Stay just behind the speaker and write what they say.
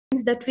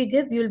that we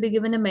give, you'll be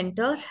given a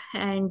mentor,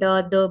 and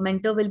the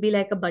mentor will be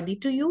like a buddy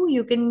to you.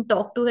 You can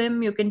talk to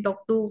him, you can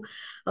talk to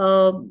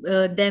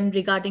them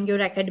regarding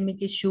your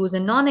academic issues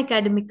and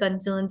non-academic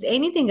concerns,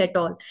 anything at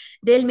all.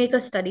 They'll make a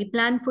study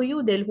plan for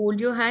you, they'll hold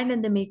your hand,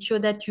 and they make sure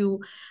that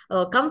you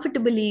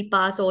comfortably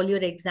pass all your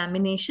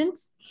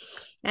examinations.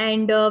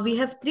 And we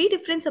have three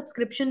different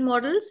subscription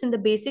models. In the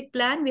basic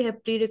plan, we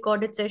have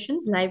pre-recorded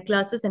sessions, live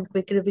classes, and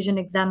quick revision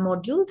exam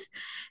modules.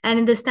 And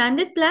in the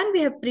standard plan, we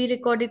have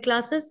pre-recorded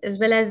classes as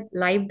well as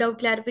live doubt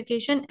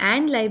clarification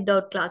and live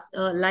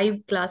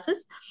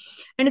classes.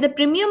 And the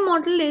premium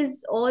model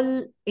is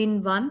all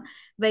in one,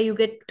 where you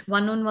get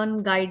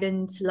one-on-one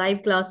guidance,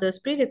 live classes,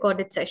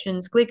 pre-recorded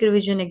sessions, quick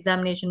revision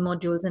examination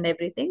modules, and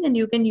everything. And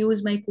you can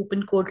use my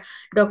coupon code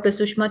Dr.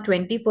 Sushma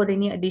 20 for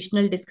any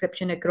additional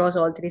description across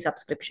all three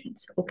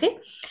subscriptions. Okay.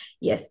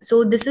 Yes.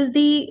 So this is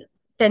the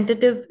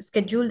tentative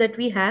schedule that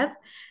we have.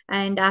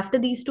 And after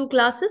these two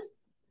classes,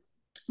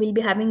 we'll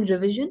be having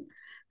revision,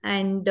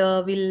 and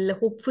we'll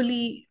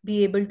hopefully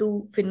be able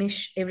to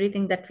finish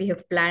everything that we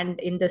have planned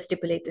in the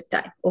stipulated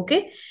time.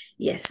 Okay.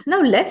 Yes.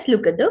 Now let's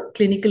look at the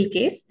clinical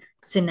case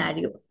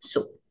scenario.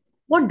 So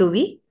what do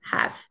we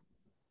have?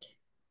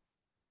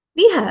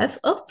 We have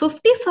a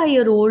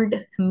 55-year-old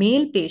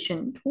male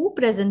patient who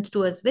presents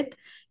to us with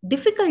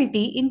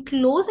difficulty in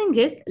closing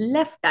his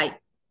left eye.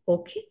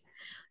 Okay.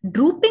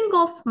 Drooping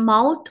of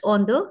mouth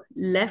on the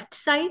left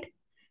side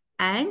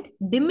and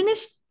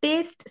diminished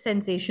taste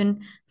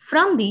sensation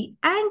from the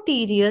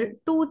anterior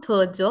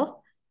two-thirds of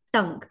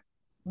tongue.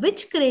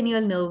 Which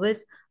cranial nerve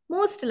is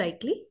most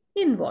likely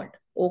involved?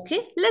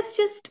 Okay, let's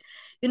just,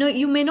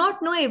 you may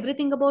not know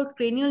everything about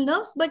cranial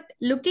nerves, but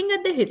looking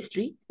at the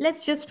history,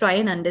 let's just try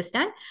and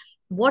understand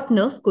what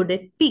nerve could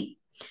it be.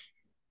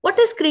 What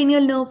is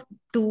cranial nerve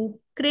 2?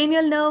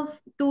 Cranial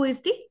nerve 2 is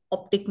the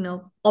optic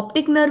nerve.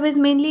 Optic nerve is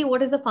mainly,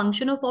 what is the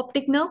function of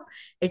optic nerve?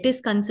 It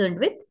is concerned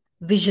with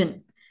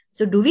vision.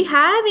 So do we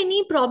have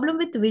any problem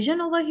with vision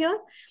over here?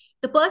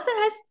 The person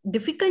has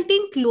difficulty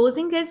in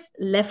closing his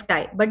left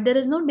eye, but there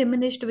is no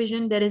diminished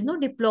vision, there is no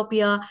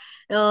diplopia,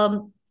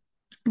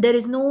 there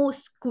is no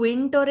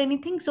squint or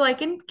anything. So I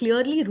can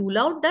clearly rule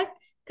out that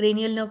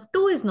cranial nerve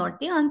 2 is not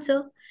the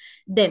answer.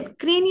 Then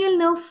cranial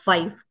nerve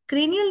 5.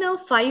 Cranial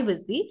nerve 5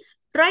 is the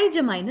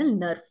trigeminal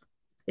nerve,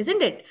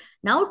 isn't it?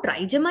 Now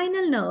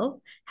trigeminal nerve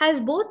has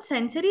both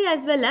sensory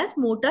as well as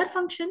motor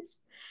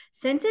functions.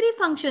 Sensory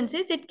functions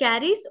is it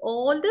carries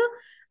all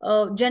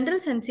the general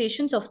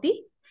sensations of the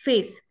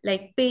face,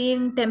 like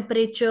pain,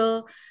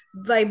 temperature,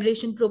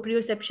 vibration,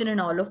 proprioception,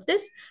 and all of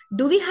this.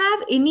 Do we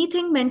have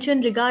anything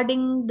mentioned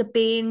regarding the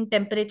pain,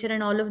 temperature,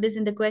 and all of this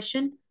in the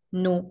question?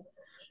 No.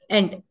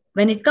 And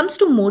when it comes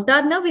to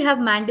motor nerve, we have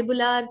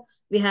mandibular,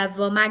 we have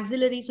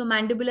maxillary. So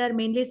mandibular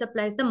mainly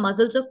supplies the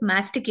muscles of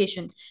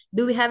mastication.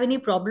 Do we have any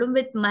problem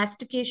with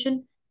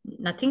mastication?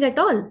 Nothing at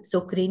all.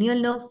 So cranial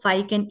nerve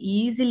 5 can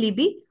easily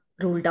be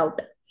ruled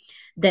out.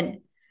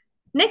 Then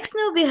next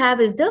nerve we have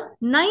is the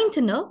ninth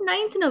nerve.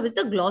 Ninth nerve is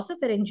the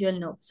glossopharyngeal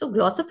nerve. So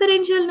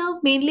glossopharyngeal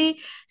nerve mainly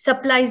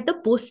supplies the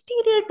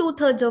posterior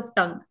two-thirds of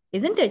tongue,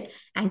 isn't it?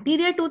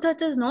 Anterior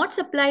two-thirds is not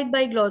supplied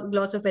by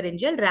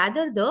glossopharyngeal.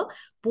 Rather, the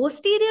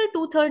posterior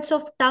two-thirds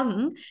of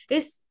tongue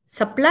is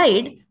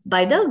supplied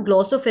by the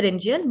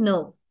glossopharyngeal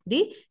nerve.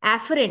 The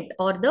afferent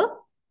or the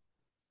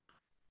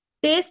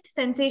taste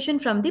sensation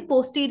from the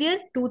posterior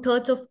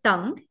two-thirds of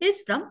tongue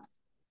is from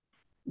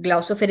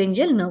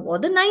glossopharyngeal nerve or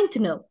the ninth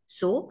nerve.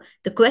 So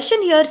the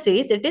question here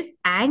says it is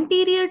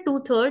anterior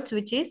two-thirds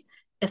which is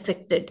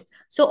affected.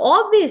 So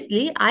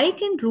obviously I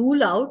can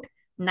rule out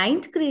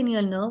ninth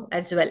cranial nerve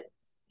as well.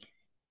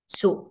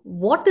 So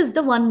what is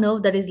the one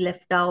nerve that is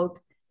left out?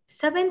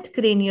 Seventh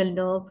cranial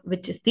nerve,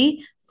 which is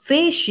the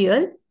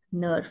facial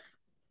nerve.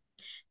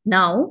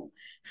 Now,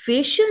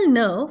 facial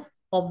nerve,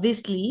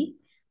 obviously,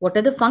 what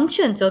are the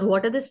functions or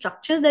what are the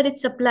structures that it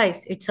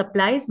supplies? It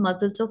supplies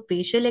muscles of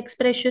facial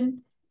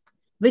expression,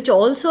 which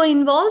also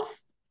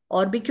involves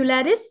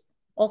orbicularis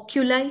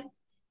oculi,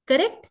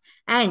 correct?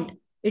 And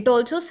it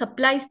also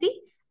supplies the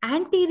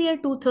anterior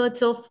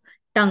two-thirds of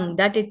tongue,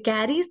 that it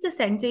carries the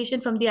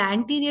sensation from the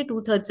anterior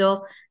two-thirds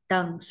of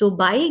tongue. So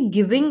by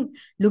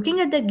looking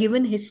at the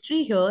given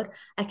history here,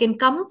 I can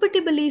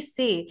comfortably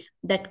say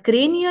that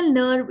cranial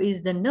nerve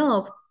is the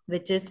nerve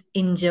which is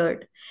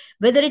injured.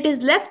 Whether it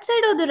is left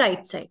side or the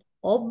right side,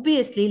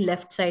 obviously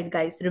left side,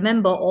 guys.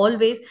 Remember,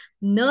 always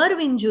nerve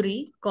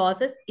injury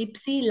causes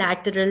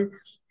ipsilateral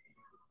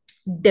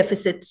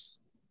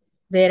deficits,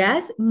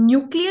 whereas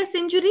nucleus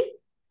injury,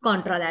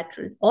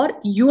 contralateral. Or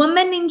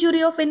UMN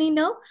injury of any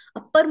nerve,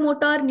 upper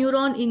motor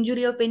neuron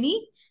injury of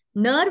any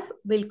nerve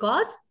will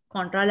cause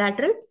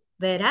contralateral,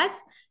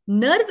 whereas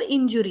nerve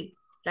injury,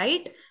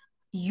 right,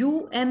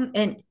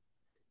 UMN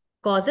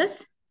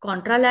causes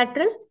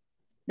contralateral,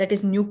 that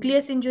is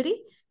nucleus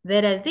injury,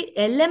 whereas the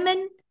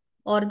LMN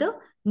or the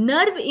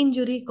nerve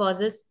injury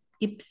causes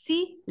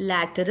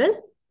ipsilateral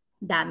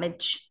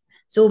damage.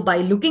 So by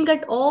looking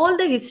at all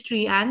the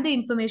history and the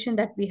information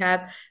that we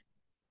have,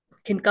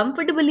 can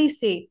comfortably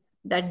say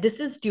that this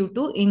is due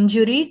to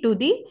injury to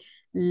the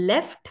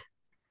left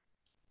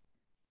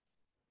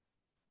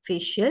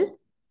facial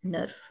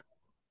nerve.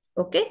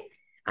 Okay,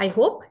 I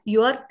hope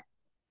you are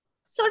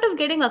sort of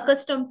getting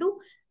accustomed to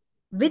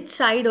which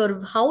side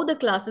or how the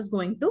class is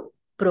going to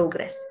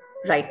progress.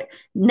 Right.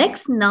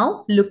 Next,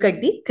 now look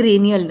at the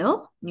cranial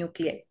nerve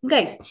nuclei.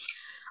 Guys,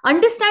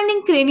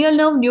 understanding cranial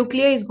nerve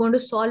nuclei is going to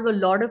solve a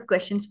lot of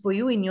questions for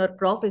you in your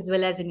prof as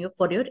well as in your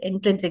for your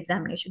entrance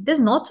examination. This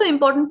is not so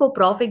important for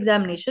prof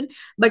examination,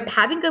 but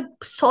having a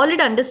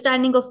solid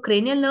understanding of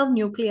cranial nerve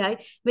nuclei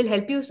will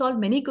help you solve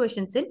many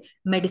questions in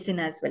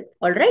medicine as well.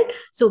 All right.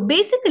 So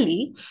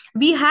basically,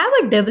 we have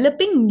a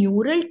developing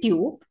neural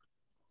tube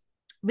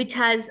which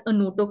has a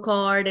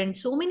notochord and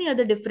so many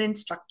other different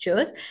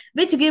structures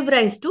which give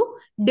rise to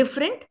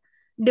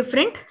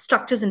different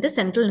structures in the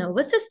central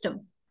nervous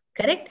system.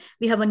 Correct.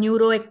 We have a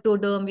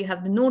neuroectoderm, we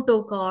have the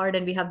notochord,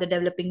 and we have the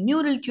developing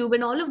neural tube,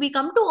 and all of we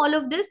come to all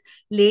of this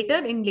later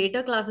in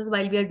later classes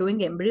while we are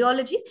doing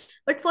embryology.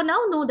 But for now,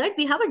 know that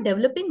we have a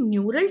developing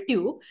neural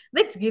tube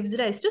which gives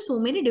rise to so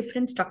many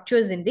different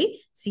structures in the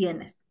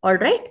CNS. All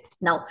right.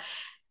 Now,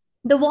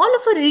 the wall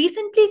of a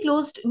recently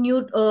closed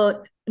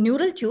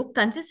neural tube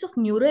consists of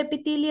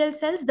neuroepithelial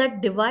cells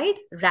that divide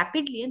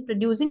rapidly and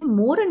producing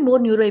more and more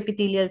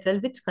neuroepithelial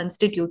cells which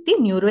constitute the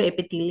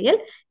neuroepithelial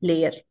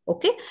layer.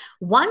 Okay.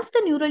 Once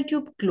the neural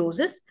tube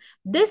closes,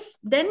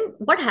 then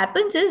what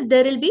happens is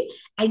there will be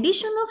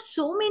addition of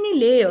so many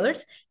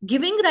layers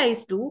giving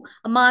rise to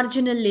a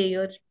marginal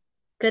layer,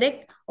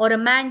 correct, or a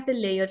mantle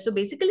layer. So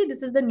basically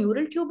this is the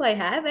neural tube I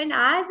have, and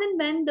as and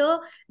when the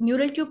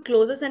neural tube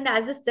closes and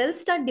as the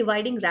cells start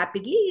dividing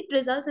rapidly, it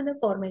results in the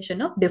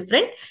formation of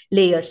different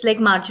layers like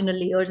marginal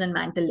layers and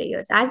mantle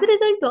layers. As a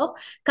result of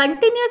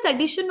continuous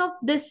addition of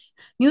this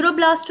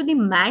neuroblast to the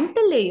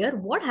mantle layer,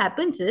 what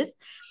happens is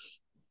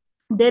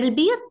there will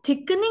be a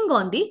thickening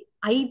on the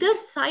either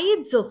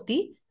sides of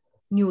the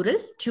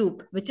neural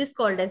tube, which is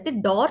called as the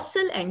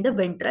dorsal and the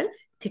ventral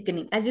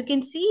thickening. As you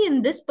can see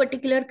in this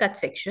particular cut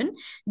section,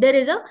 there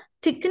is a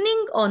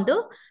thickening on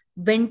the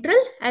ventral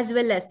as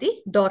well as the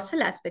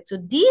dorsal aspect. So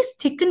these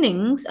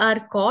thickenings are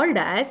called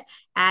as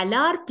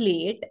alar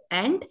plate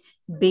and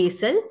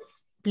basal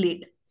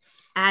plate.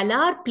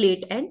 Alar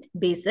plate and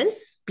basal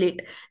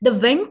plate. The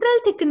ventral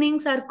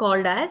thickenings are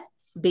called as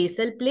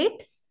basal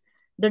plate.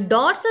 The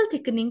dorsal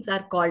thickenings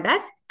are called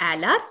as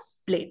alar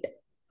plate.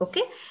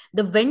 Okay.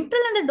 The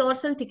ventral and the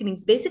dorsal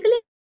thickenings basically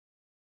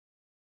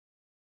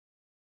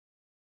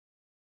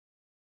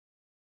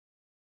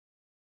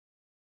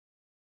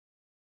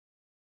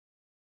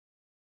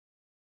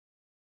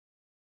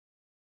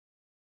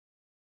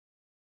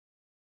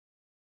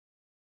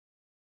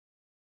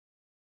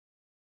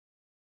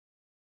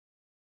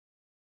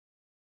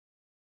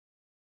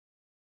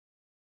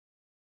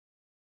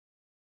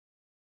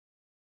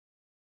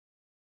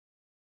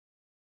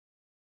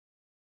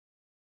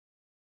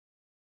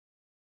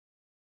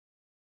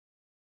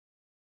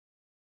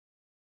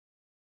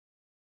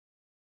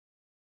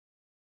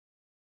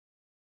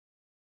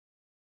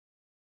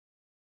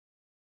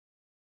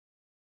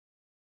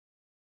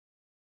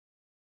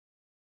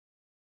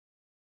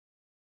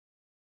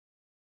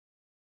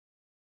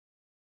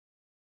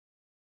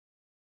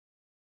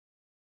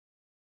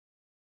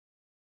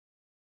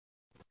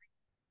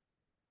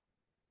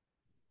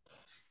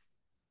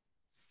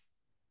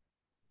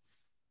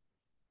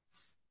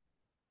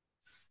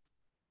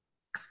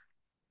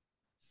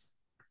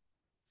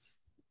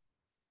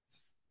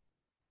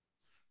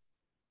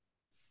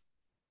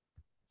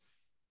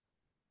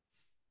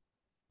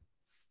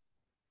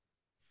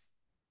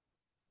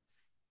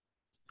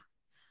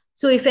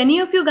So if any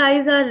of you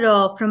guys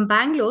are from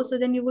Bangalore, so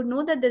then you would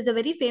know that there's a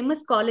very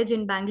famous college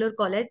in Bangalore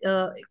college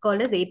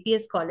called as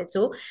APS college.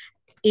 So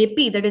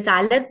AP, that is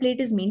alar plate,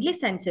 is mainly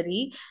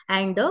sensory,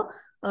 and the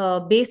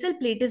basal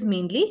plate is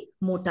mainly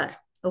motor.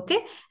 Okay,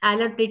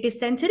 alar plate is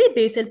sensory,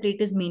 basal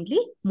plate is mainly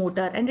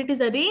motor, and it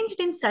is arranged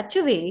in such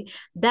a way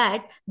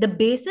that the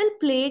basal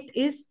plate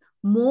is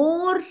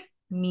more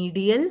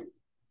medial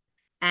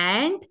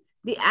and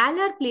the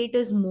alar plate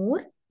is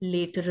more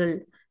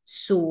lateral.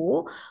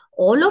 So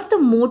all of the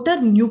motor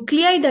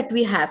nuclei that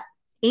we have,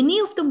 any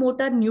of the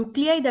motor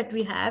nuclei that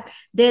we have,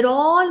 they're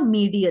all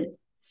medial,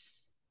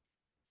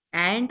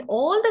 and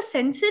all the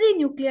sensory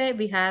nuclei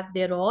we have,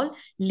 they're all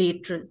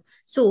lateral.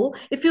 So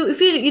if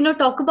you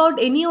talk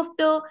about any of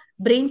the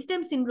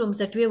brainstem syndromes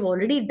that we have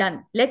already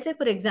done, let's say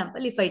for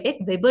example if I take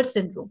Weber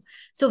syndrome.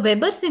 So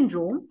Weber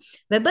syndrome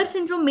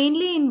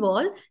mainly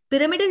involve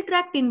pyramidal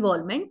tract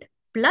involvement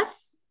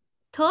plus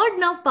third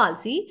nerve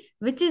palsy,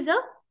 which is a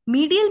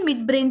medial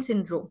midbrain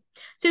syndrome.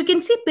 So you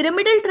can see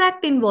pyramidal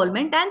tract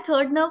involvement and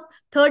third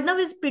nerve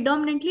is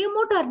predominantly a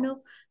motor nerve.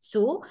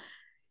 So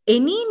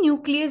any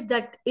nucleus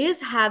that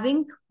is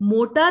having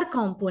motor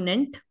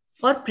component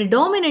or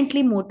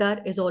predominantly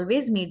motor is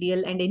always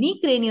medial, and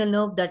any cranial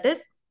nerve that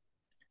is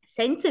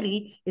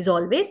sensory is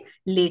always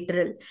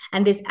lateral.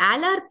 And this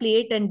alar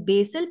plate and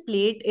basal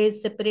plate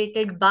is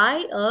separated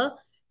by a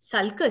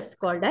sulcus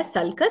called as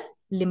sulcus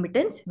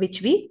limitans,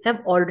 which we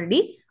have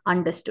already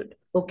understood.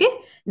 Okay.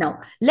 Now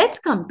let's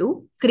come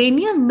to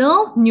cranial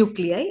nerve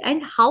nuclei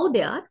and how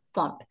they are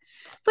formed.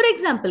 For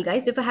example,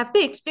 guys, if I have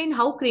to explain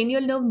how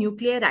cranial nerve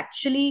nuclei are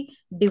actually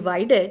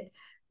divided,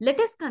 let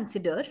us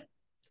consider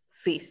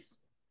face.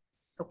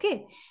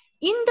 Okay.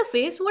 In the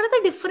face, what are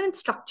the different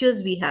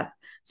structures we have?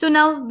 So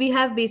now we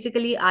have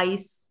basically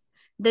eyes,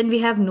 then we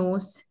have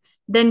nose,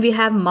 then we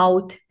have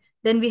mouth,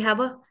 then we have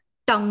a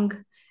tongue,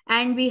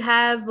 and we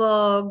have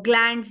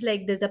glands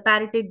like this, a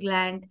parotid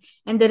gland,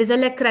 and there is a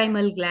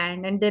lacrimal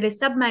gland, and there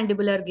is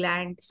submandibular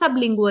gland,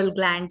 sublingual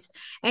glands,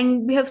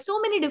 and we have so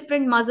many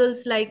different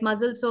muscles like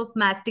muscles of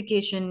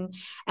mastication,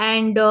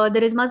 and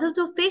there is muscles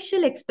of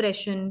facial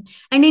expression,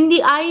 and in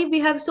the eye we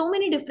have so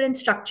many different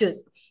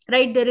structures,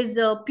 right? There is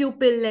a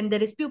pupil and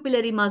there is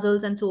pupillary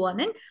muscles and so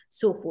on and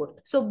so forth.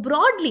 So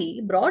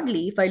broadly,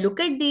 if I look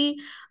at the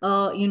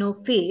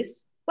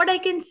face, what I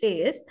can say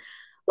is,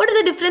 what are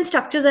the different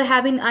structures I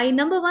have in eye?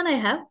 Number one, I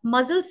have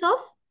muscles of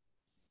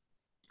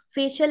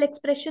facial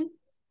expression.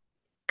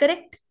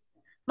 Correct?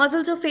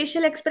 Muscles of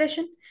facial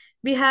expression.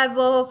 We have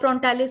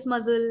frontalis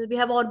muscle, we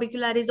have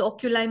orbicularis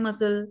oculi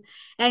muscle,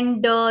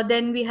 and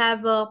then we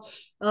have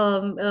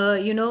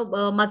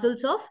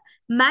muscles of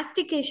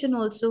mastication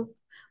also.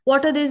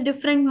 What are these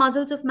different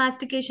muscles of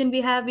mastication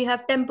we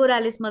have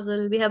temporalis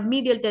muscle, we have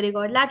medial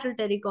pterygoid, lateral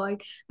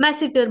pterygoid,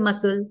 masseter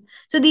muscle.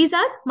 So these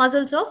are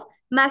muscles of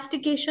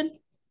mastication.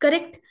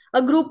 Correct?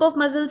 A group of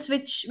muscles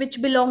which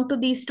belong to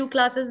these two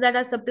classes that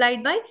are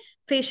supplied by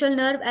facial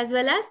nerve as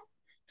well as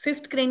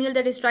fifth cranial,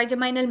 that is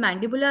trigeminal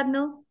mandibular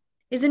nerve,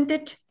 isn't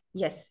it?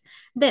 Yes.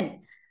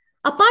 Then,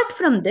 apart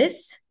from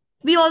this,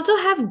 we also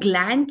have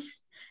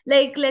glands.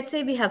 Like, let's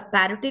say we have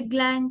parotid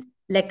gland,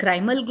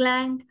 lacrimal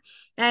gland,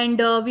 and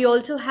we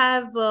also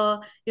have,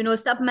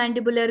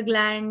 submandibular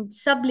gland,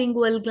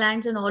 sublingual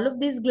glands, and all of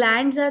these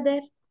glands are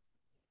there,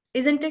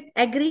 isn't it?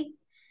 Agree?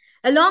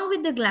 Along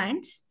with the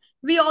glands,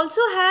 we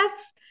also have,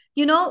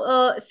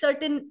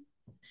 certain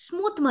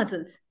smooth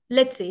muscles.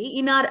 Let's say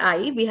in our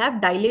eye, we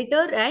have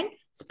dilator and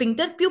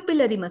sphincter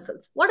pupillary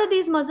muscles. What are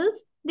these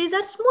muscles? These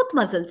are smooth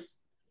muscles,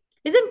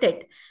 isn't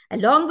it?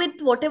 Along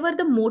with whatever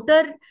the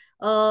motor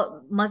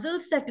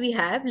muscles that we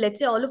have, let's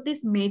say all of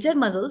these major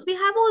muscles, we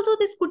have also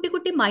these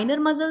kuti minor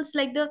muscles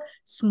like the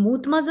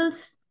smooth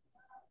muscles,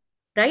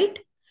 right?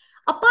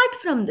 Apart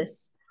from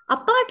this,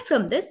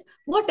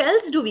 what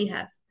else do we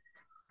have?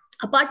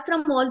 Apart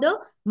from all the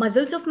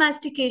muscles of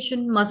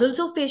mastication, muscles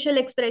of facial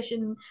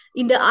expression,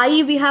 in the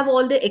eye, we have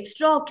all the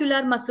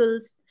extraocular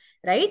muscles,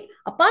 right?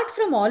 Apart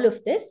from all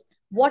of this,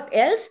 what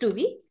else do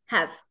we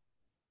have?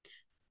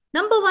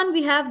 Number one,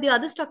 we have the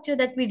other structure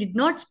that we did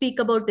not speak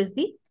about is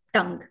the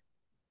tongue.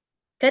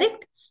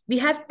 Correct? We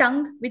have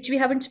tongue, which we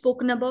haven't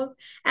spoken about,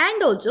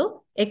 and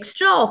also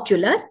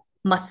extraocular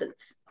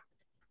muscles.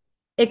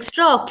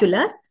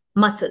 Extraocular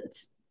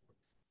muscles.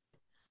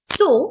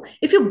 So,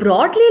 if you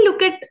broadly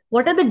look at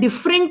what are the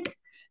different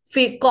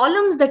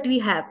columns that we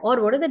have,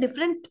 or what are the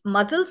different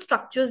muscle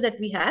structures that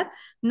we have,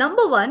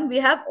 number one, we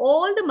have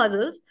all the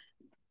muscles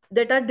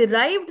that are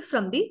derived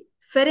from the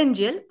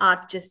pharyngeal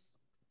arches.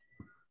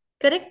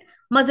 Correct?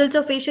 Muscles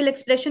of facial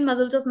expression,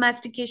 muscles of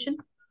mastication.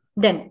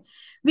 Then,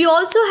 we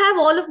also have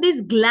all of these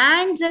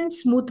glands and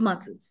smooth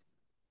muscles,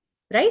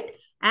 right?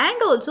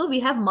 And also, we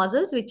have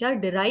muscles which are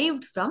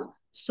derived from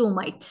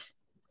somites.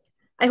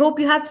 I hope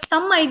you have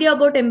some idea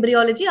about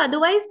embryology.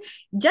 Otherwise,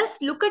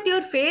 just look at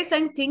your face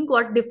and think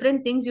what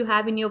different things you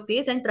have in your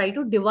face and try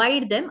to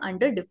divide them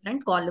under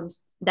different columns.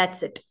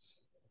 That's it.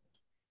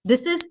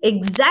 This is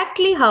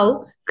exactly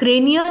how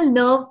cranial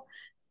nerve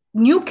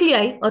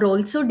nuclei are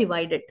also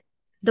divided.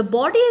 The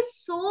body is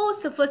so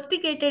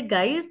sophisticated,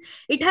 guys.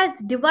 It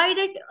has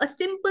divided a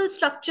simple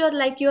structure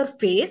like your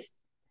face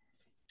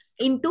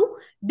into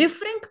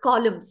different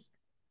columns.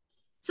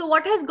 So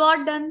what has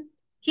God done?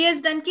 He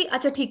has done कि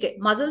अच्छा ठीक है,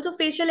 muscles of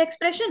facial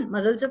expression,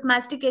 muscles of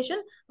mastication,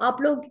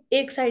 आप लोग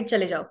एक side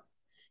चले जाओ.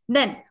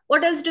 Then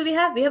what else do we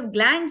have? We have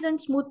glands and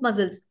smooth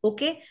muscles.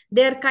 Okay,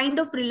 they are kind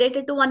of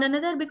related to one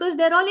another because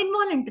they are all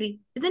involuntary,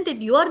 isn't it?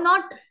 You are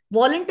not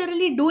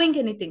voluntarily doing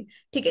anything.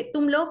 ठीक है,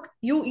 तुम लोग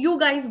you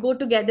guys go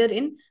together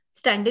in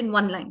stand in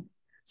one line.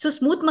 So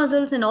smooth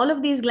muscles and all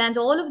of these glands,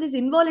 all of these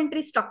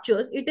involuntary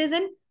structures, it is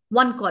in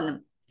one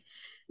column.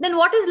 Then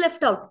what is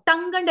left out?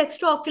 Tongue and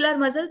extraocular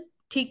muscles.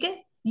 ठीक है,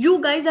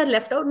 you guys are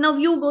left out. Now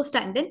you go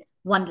stand in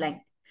one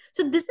line.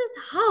 So this is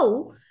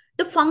how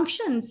the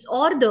functions,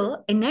 or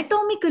the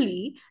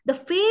anatomically, the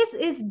face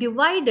is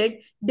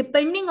divided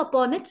depending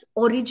upon its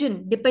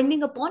origin,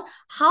 depending upon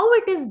how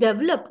it is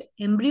developed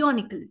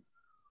embryonically.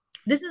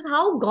 This is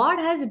how God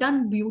has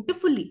done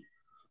beautifully,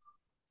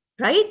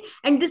 right?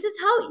 And this is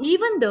how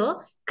even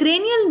the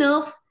cranial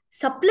nerve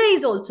supply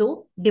is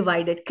also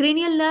divided.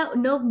 Cranial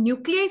nerve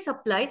nuclei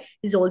supply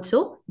is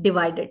also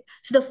divided.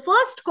 So the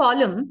first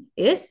column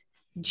is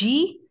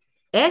GSE,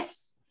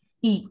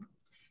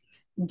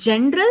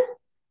 general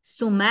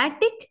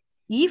somatic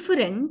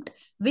efferent,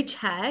 which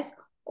has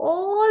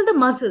all the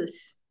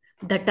muscles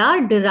that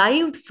are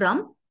derived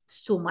from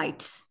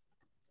somites.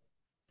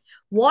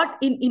 What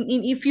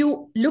if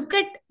you look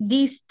at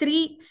these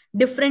three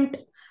different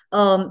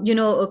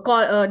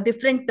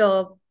different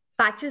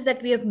patches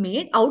that we have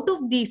made, out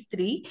of these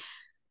three,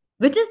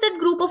 Which is that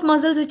group of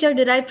muscles which are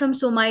derived from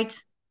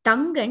somites?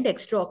 Tongue and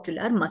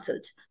extraocular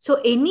muscles. So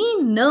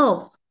any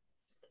nerve,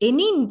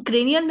 any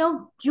cranial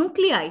nerve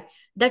nuclei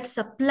that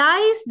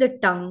supplies the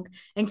tongue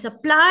and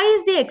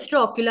supplies the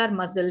extraocular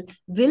muscle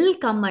will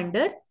come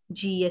under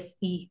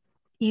GSE.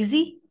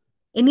 Easy?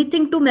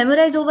 Anything to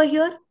memorize over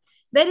here?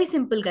 Very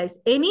simple, guys.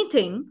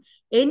 Anything,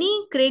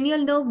 any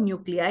cranial nerve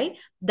nuclei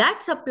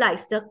that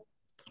supplies the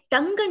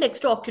tongue and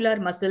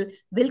extraocular muscle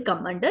will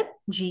come under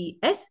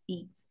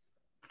GSE.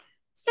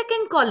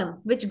 Second column,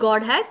 which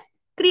God has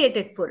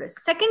created for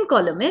us. Second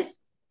column is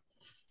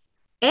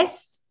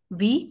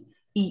SVE.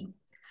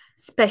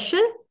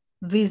 Special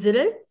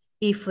visceral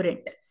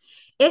efferent.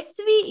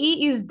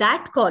 SVE is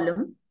that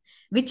column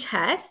which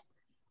has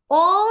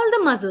all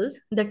the muscles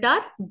that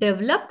are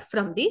developed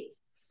from the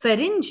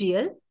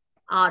pharyngeal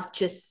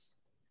arches.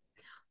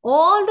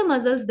 All the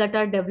muscles that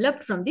are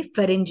developed from the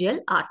pharyngeal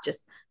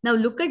arches. Now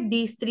look at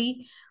these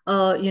three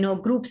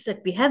groups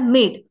that we have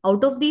made.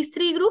 Out of these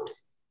three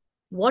groups,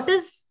 what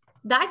is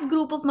that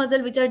group of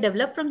muscle which are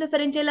developed from the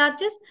pharyngeal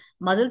arches?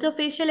 Muscles of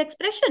facial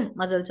expression,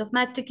 muscles of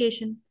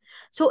mastication.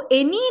 So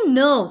any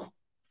nerve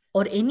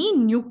or any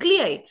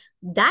nuclei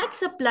that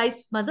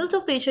supplies muscles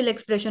of facial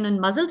expression and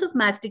muscles of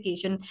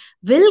mastication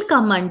will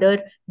come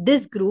under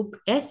this group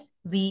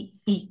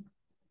SVE.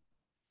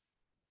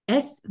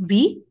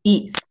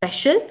 SVE,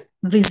 special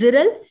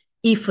visceral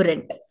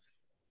efferent.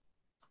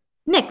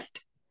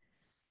 Next,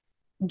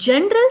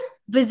 general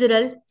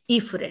visceral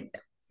efferent.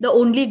 The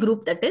only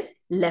group that is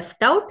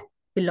left out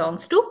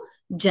belongs to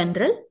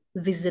general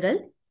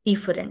visceral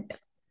efferent.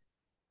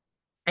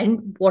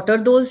 And what are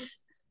those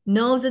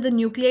nerves or the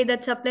nuclei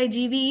that supply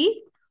GVE?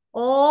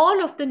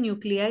 All of the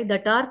nuclei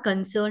that are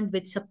concerned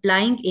with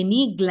supplying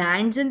any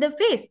glands in the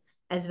face,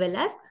 as well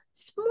as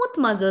smooth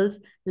muscles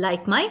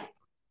like my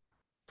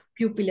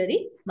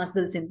pupillary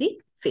muscles in the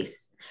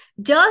face.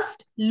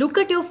 Just look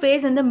at your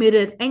face in the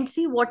mirror and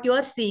see what you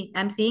are seeing.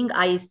 I'm seeing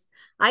eyes.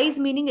 Eyes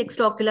meaning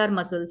extraocular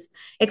muscles.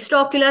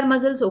 Extraocular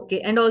muscles, okay.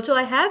 And also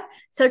I have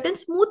certain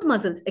smooth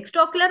muscles.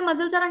 Extraocular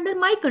muscles are under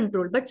my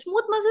control, but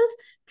smooth muscles,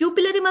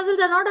 pupillary muscles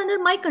are not under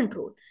my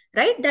control,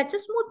 right? That's a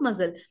smooth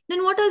muscle.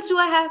 Then what else do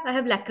I have? I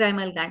have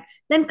lacrimal gland.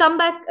 Then come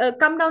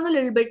down a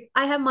little bit.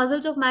 I have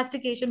muscles of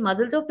mastication,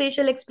 muscles of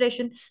facial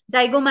expression,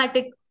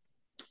 zygomaticus,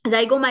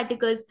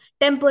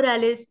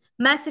 temporalis,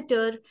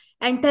 masseter,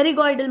 and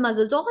pterygoidal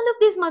muscles. All of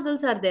these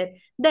muscles are there.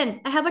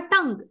 Then I have a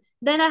tongue.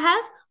 Then I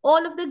have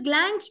all of the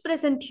glands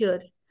present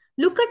here.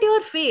 Look at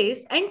your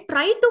face and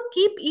try to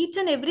keep each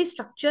and every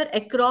structure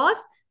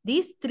across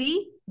these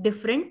three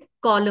different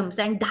columns,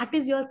 and that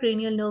is your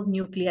cranial nerve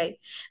nuclei.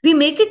 We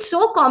make it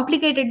so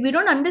complicated. We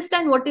don't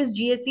understand what is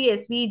GSE,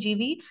 SVE,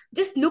 GV.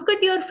 Just look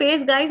at your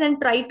face, guys,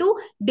 and try to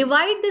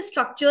divide the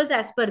structures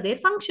as per their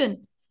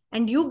function,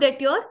 and you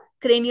get your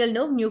cranial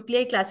nerve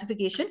nuclei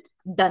classification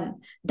done.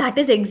 That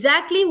is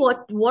exactly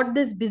what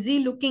this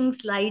busy looking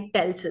slide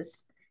tells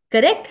us.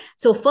 Correct?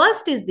 So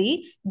first is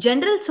the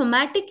general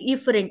somatic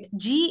efferent,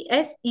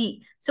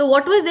 GSE. So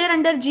what was there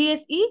under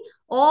GSE?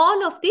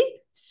 All of the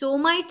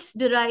somites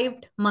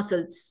derived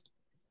muscles.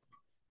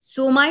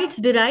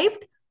 Somites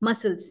derived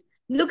muscles.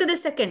 Look at the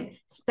second.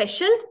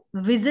 Special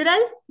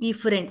visceral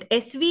efferent.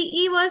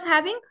 SVE was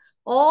having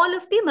all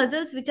of the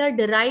muscles which are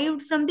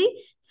derived from the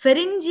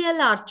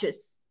pharyngeal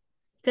arches.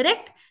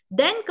 Correct?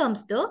 Then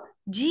comes the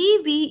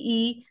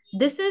GVE.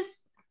 This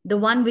is the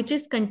one which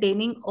is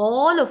containing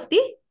all of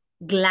the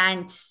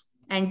glands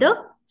and the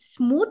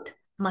smooth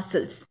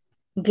muscles.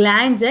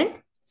 Glands and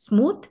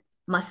smooth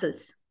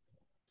muscles.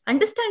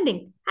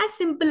 Understanding? As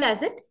simple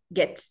as it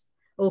gets.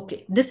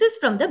 Okay, this is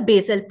from the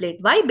basal plate.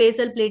 Why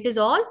basal plate is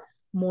all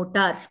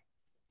motor?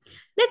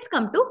 Let's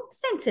come to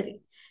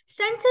sensory.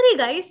 Sensory,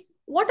 guys,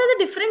 what are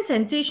the different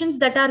sensations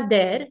that are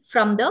there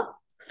from the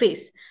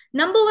face?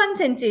 Number one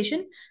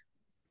sensation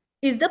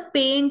is the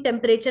pain,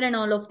 temperature, and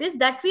all of this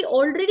that we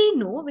already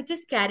know, which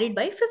is carried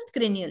by fifth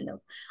cranial nerve.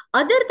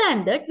 Other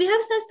than that, we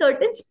have some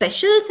certain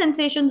special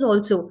sensations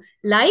also,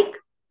 like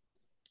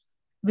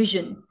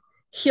vision,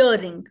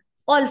 hearing,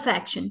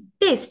 olfaction,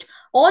 taste.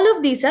 All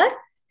of these are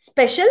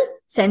special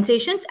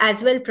sensations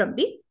as well from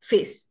the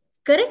face.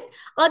 Correct?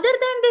 Other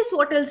than this,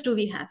 what else do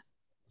we have?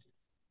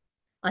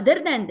 Other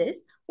than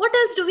this, what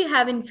else do we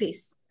have in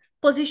face?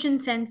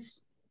 Position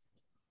sense.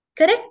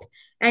 Correct?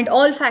 And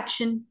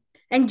olfaction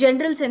and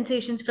general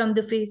sensations from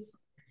the face.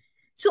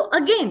 So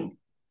again,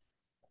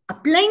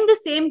 applying the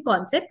same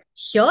concept,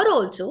 here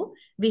also,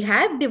 we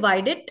have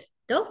divided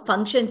the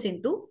functions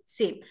into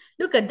same.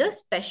 Look at the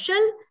special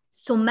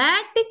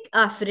somatic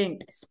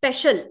afferent.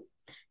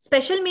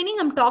 Special meaning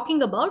I'm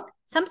talking about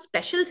some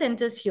special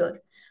senses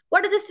here.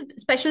 What are the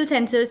special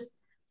senses?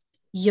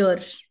 Ear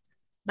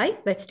by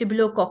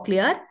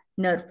vestibulocochlear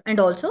nerve, and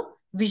also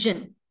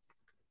vision.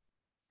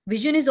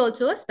 Vision is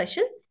also a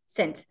special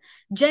sense.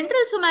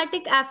 General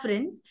somatic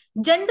afferent,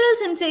 general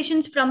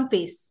sensations from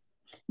face.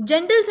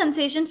 General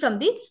sensation from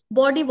the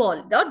body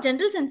wall, or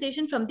general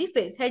sensation from the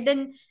face, head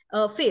and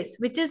face,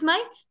 which is my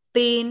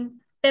pain,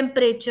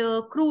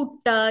 temperature, crude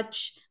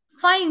touch,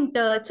 fine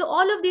touch. So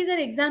all of these are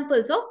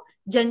examples of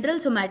general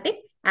somatic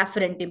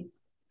afferent.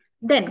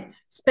 Then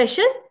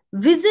special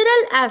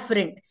visceral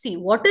afferent. See,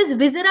 what is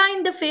viscera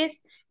in the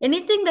face?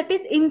 Anything that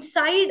is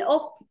inside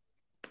of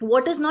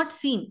what is not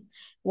seen.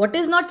 What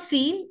is not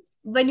seen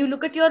when you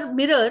look at your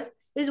mirror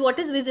is what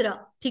is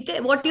viscera. Okay?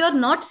 What you are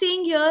not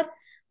seeing here,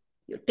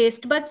 your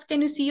taste buds.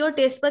 Can you see your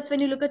taste buds when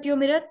you look at your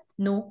mirror?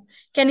 No.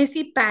 Can you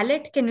see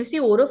palate? Can you see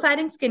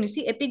oropharynx? Can you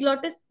see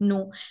epiglottis?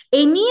 No.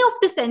 Any of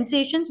the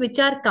sensations which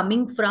are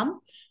coming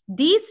from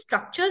these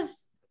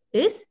structures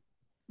is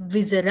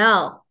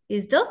viscera,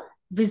 is the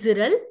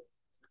visceral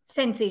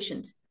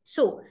sensations.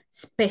 So,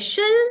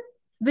 special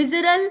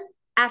visceral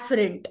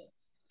afferent.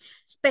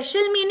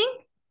 Special meaning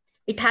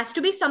it has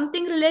to be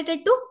something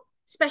related to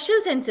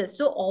special senses.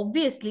 So,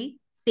 obviously,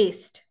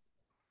 taste.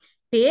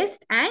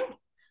 Taste and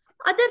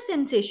other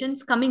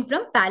sensations coming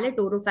from palate,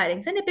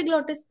 oropharynx, and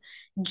epiglottis.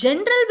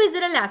 General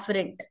visceral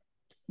afferent.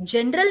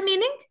 General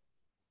meaning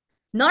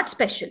not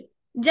special.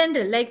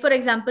 General, like for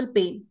example,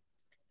 pain,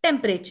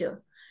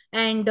 temperature,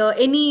 and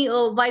any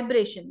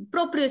vibration,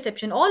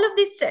 proprioception, all of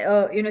these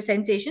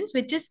sensations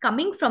which is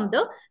coming from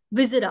the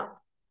viscera,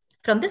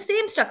 from the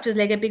same structures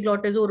like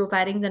epiglottis,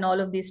 oropharynx, and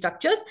all of these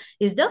structures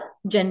is the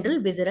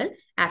general visceral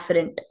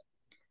afferent.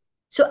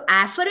 So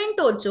afferent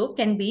also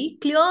can be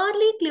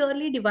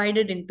clearly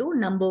divided into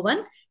number one,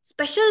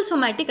 special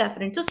somatic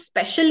afferent. So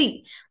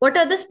specially, what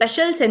are the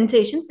special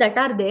sensations that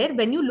are there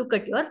when you look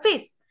at your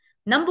face?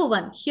 Number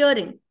one,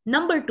 hearing.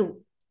 Number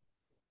two,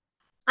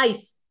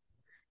 eyes.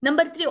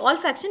 Number three,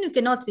 olfaction you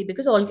cannot see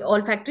because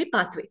olfactory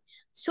pathway.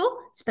 So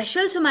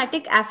special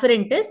somatic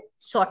afferent is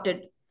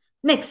sorted.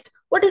 Next,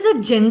 what is the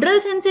general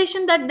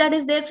sensation that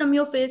is there from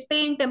your face?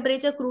 Pain,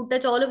 temperature, crude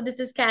touch, all of this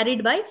is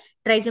carried by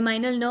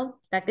trigeminal nerve.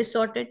 That is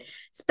sorted.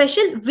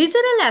 Special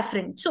visceral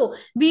afferent. So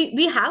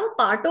we have a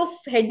part of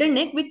head and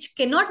neck which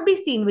cannot be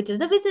seen, which is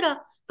the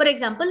viscera. For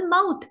example,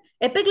 mouth,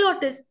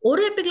 epiglottis,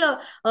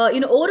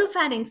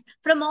 oropharynx.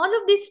 From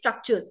all of these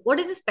structures, what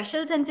is the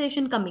special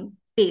sensation coming?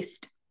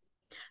 Taste.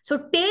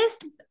 So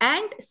taste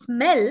and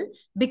smell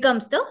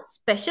becomes the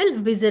special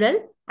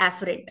visceral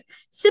afferent.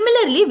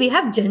 Similarly, we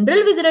have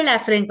general visceral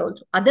afferent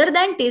also. Other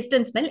than taste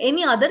and smell,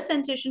 any other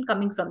sensation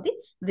coming from the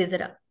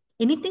viscera.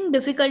 Anything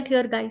difficult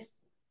here, guys?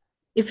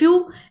 If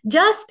you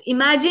just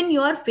imagine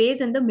your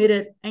face in the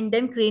mirror and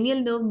then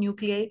cranial nerve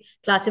nuclei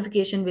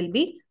classification will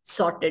be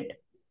sorted.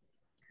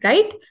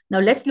 Right? Now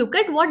let's look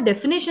at what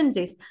definition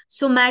says.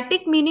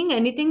 Somatic meaning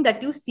anything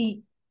that you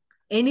see.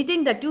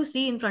 Anything that you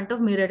see in front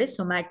of mirror is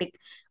somatic.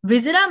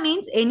 Viscera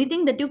means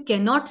anything that you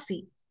cannot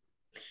see.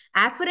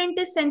 Afferent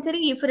is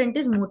sensory, efferent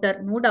is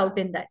motor, no doubt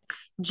in that.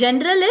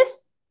 General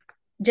is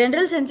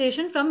general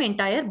sensation from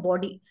entire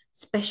body.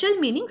 Special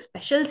meaning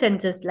special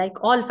senses like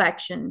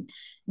olfaction,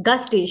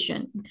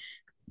 gustation,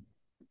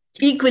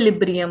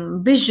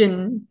 equilibrium,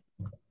 vision.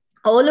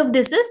 All of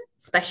this is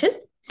special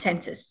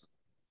senses.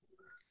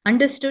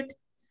 Understood?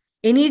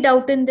 Any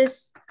doubt in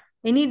this?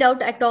 Any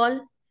doubt at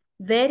all?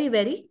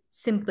 Very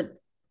simple.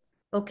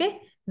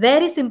 Okay,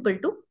 very simple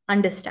to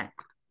understand.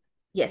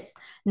 Yes.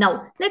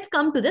 Now, let's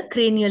come to the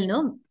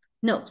cranial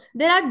nerves.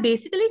 There are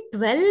basically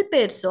 12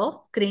 pairs of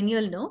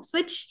cranial nerves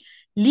which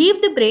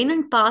leave the brain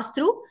and pass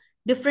through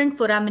different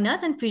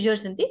foramina and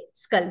fissures in the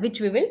skull,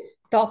 which we will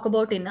talk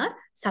about in our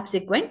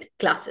subsequent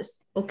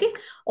classes. Okay.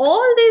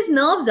 All these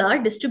nerves are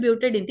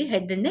distributed in the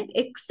head and neck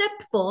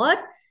except for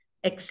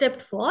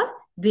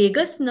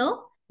vagus nerve,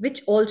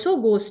 which also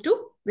goes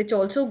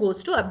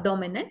to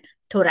abdomen and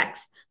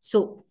thorax.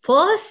 So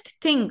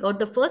first thing or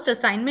the first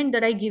assignment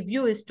that I give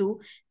you is to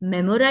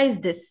memorize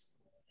this.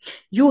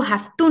 You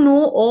have to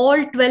know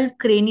all 12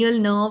 cranial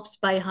nerves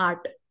by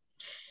heart.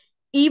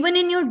 Even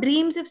in your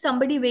dreams, if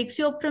somebody wakes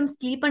you up from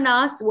sleep and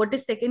asks what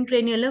is second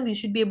cranial nerve, you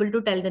should be able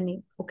to tell the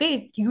name.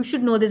 Okay, you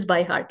should know this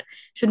by heart.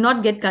 Should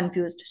not get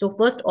confused. So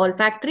first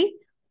olfactory,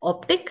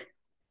 optic,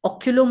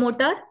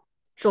 oculomotor,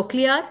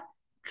 trochlear,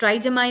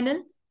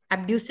 trigeminal,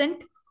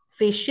 abducent,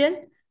 facial,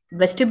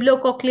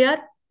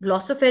 vestibulocochlear,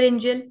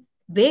 glossopharyngeal,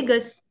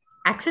 vagus,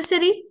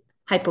 accessory,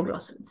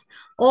 hypoglossals.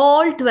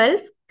 All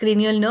 12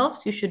 cranial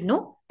nerves you should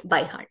know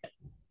by heart.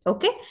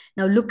 Okay.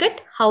 Now look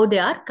at how they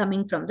are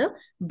coming from the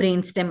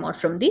brainstem or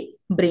from the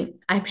brain.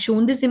 I have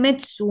shown this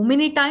image so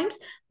many times.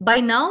 By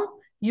now,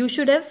 you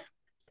should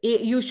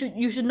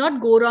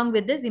not go wrong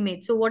with this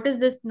image. So what is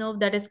this nerve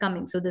that is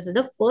coming? So this is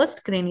the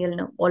first cranial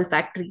nerve,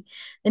 olfactory.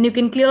 Then you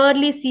can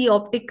clearly see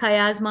optic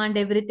chiasma and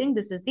everything.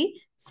 This is the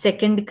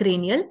second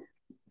cranial.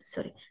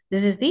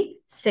 This is the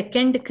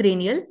second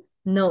cranial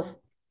nerve.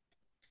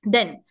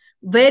 Then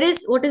what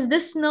is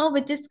this nerve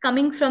which is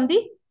coming from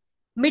the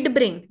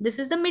midbrain? This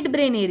is the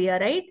midbrain area,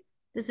 right?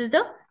 This is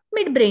the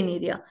midbrain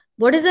area.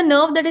 What is the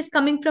nerve that is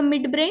coming from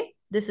midbrain?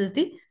 This is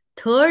the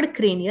third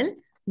cranial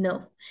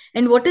nerve.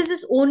 And what is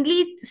this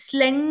only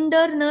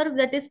slender nerve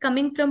that is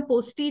coming from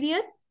posterior?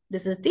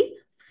 This is the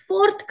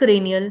fourth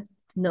cranial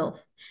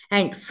nerve.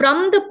 And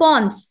from the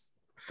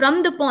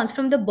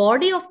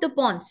body of the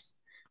pons,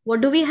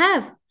 what do we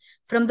have?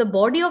 From the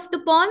body of the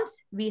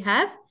pons, we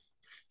have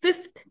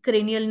fifth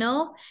cranial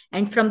nerve.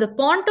 And from the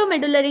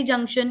pontomedullary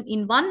junction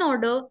in one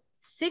order,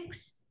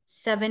 6,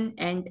 7,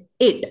 and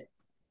 8.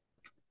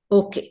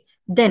 Okay.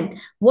 Then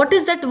what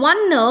is that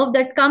one nerve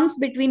that comes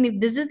between, if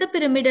this is the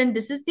pyramid and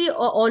this is the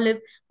olive,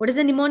 what is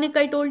the mnemonic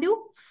I told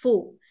you?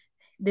 4.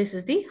 This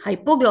is the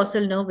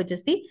hypoglossal nerve, which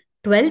is the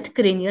 12th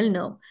cranial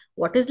nerve.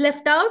 What is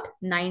left out?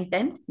 9,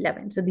 10,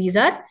 11. So these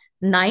are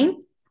 9,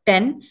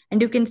 10,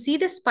 and you can see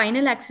the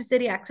spinal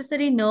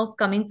accessory nerve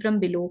coming from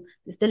below.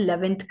 This is the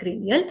 11th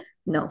cranial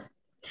nerve.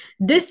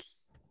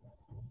 This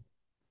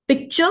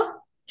picture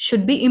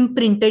should be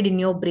imprinted in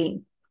your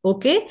brain.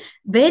 Okay,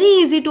 very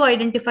easy to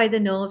identify the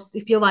nerves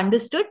if you have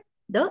understood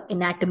the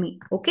anatomy.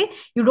 Okay,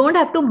 you don't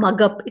have to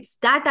mug up. It's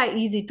that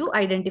easy to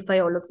identify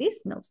all of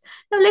these nerves.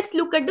 Now let's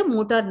look at the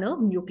motor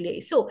nerve nuclei.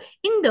 So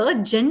in the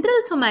general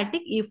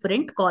somatic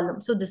efferent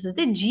column, so this is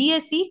the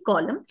GSE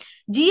column.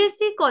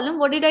 GSE column,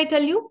 what did I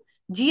tell you?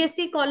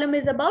 GSE column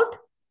is about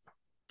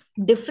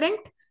different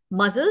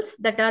muscles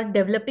that are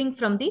developing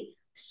from the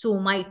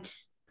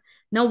somites.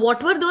 Now,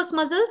 what were those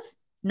muscles?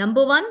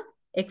 Number 1,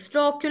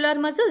 extraocular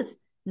muscles.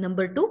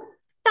 Number 2,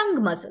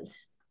 tongue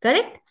muscles.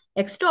 Correct?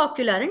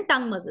 Extraocular and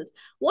tongue muscles.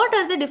 What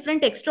are the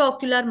different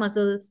extraocular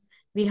muscles?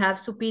 We have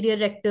superior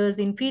rectors,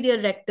 inferior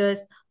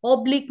rectors,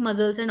 oblique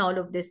muscles, and all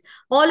of this.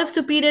 All of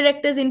superior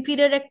rectors,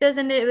 inferior rectors,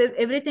 and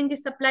everything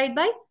is supplied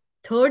by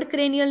third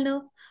cranial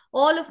nerve.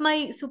 All of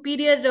my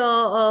superior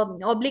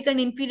oblique and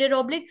inferior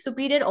oblique,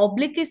 superior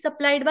oblique is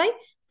supplied by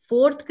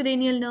fourth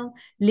cranial nerve.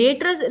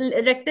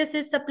 Lateral rectus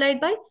is supplied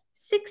by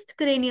sixth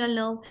cranial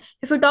nerve.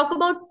 If we talk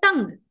about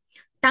tongue,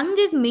 tongue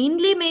is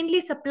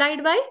mainly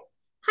supplied by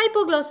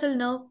hypoglossal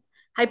nerve.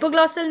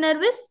 Hypoglossal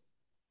nerve is,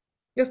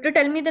 you have to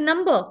tell me the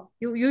number.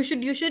 You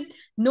should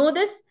know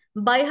this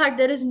by heart.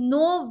 There is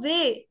no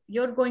way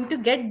you're going to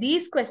get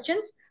these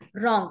questions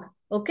wrong.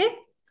 Okay?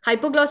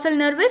 Hypoglossal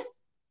nerve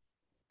is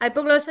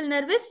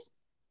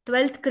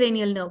 12th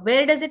cranial nerve.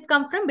 Where does it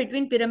come from?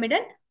 Between pyramid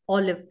and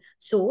olive.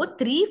 So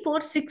 3,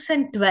 4, 6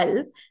 and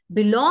 12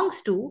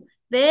 belongs to,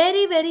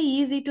 very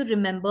easy to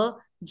remember,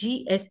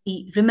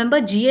 GSE. Remember,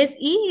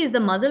 GSE is the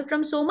muscle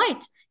from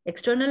somites,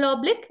 external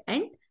oblique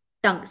and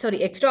tongue. Sorry,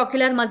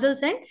 extraocular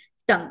muscles and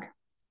tongue.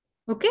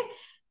 Okay?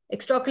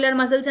 Extraocular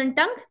muscles and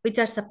tongue, which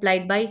are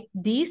supplied by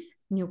these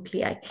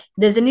nuclei. If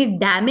there's any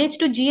damage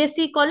to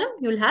GSE column,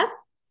 you'll have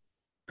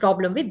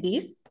problem with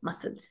these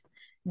muscles.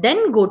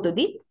 Then go to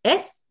the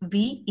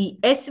SVE.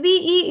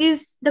 SVE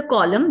is the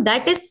column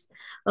that is,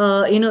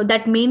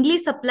 that mainly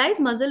supplies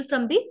muscle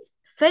from the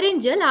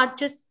pharyngeal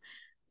arches.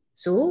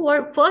 So,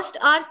 our first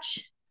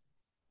arch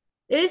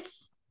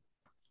is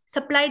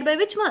supplied by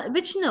which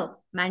nerve?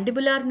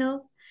 Mandibular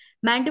nerve.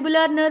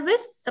 Mandibular nerve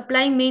is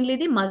supplying mainly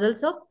the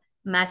muscles of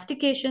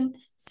mastication.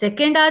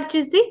 Second arch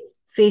is the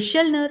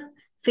facial nerve.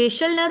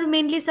 Facial nerve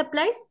mainly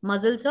supplies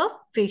muscles of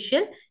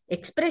facial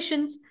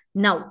expressions.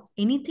 Now,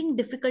 anything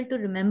difficult to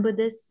remember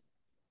this?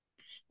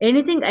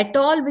 Anything at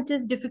all which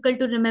is difficult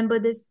to remember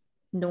this?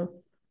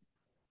 No.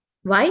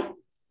 Why?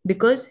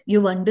 Because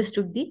you've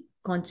understood the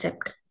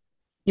concept.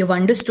 You've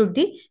understood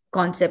the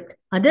concept.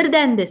 Other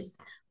than this,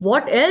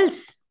 what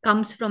else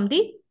comes from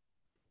the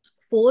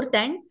fourth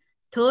and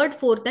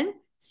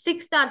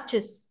sixth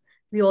arches?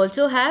 We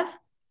also have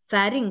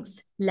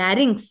pharynx,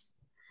 larynx,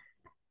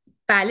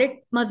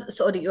 palate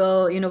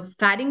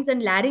pharynx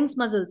and larynx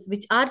muscles,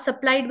 which are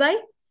supplied by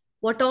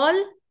what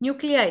all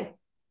nuclei?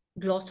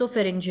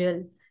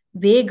 Glossopharyngeal,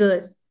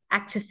 vagus,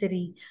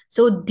 accessory.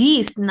 So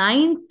these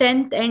 9th,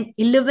 10th and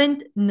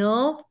 11th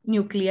nerve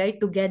nuclei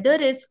together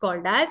is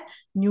called as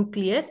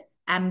nucleus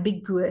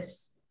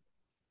ambiguous.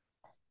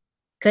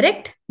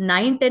 Correct?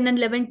 9, 10 and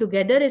 11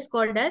 together is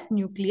called as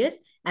nucleus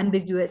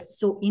ambiguous.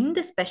 So in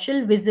the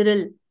special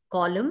visceral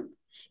column,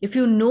 if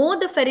you know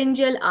the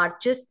pharyngeal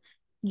arches,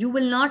 you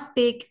will not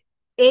take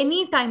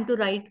any time to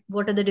write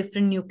what are the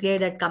different nuclei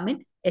that come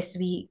in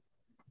SVE.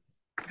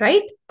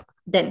 Right?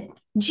 Then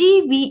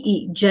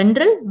GVE,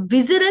 general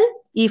visceral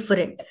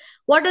efferent.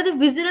 What are the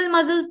visceral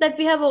muscles that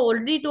we have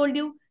already told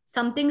you?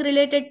 Something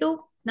related to,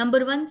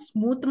 number 1,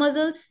 smooth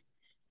muscles.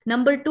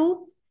 Number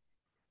 2,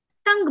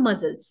 tongue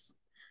muscles.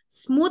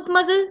 Smooth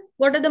muscle,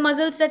 what are the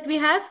muscles that we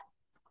have?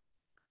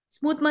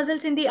 Smooth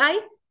muscles in the eye,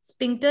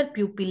 sphincter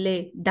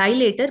pupillae,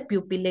 dilator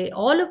pupillae.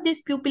 All of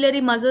these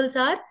pupillary muscles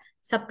are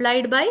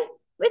supplied by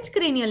which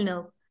cranial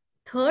nerve?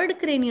 Third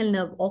cranial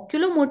nerve,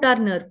 oculomotor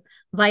nerve,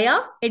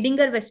 via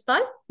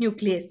Edinger-Westphal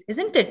nucleus,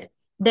 isn't it?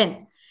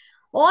 Then,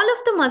 all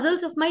of the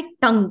muscles of my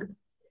tongue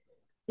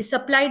is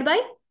supplied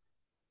by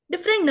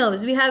different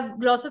nerves. We have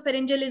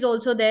glossopharyngeal is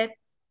also there.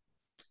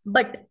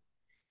 But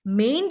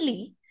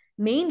mainly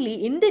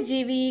in the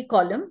GVE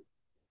column,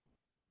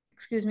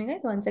 excuse me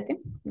guys, 1 second,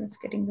 I'm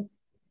just getting the...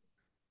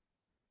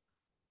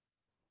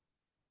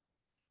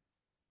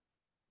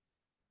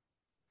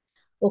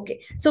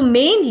 Okay, so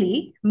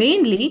mainly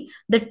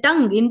the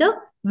tongue in the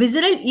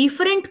visceral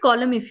efferent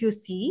column, if you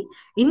see,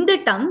 in the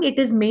tongue, it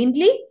is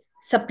mainly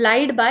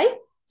supplied by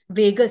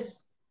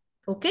vagus.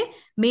 Okay,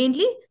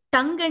 mainly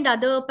tongue and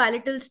other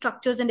palatal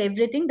structures and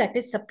everything that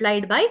is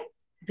supplied by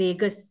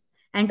vagus.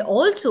 And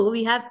also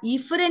we have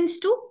efferents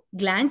to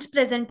glands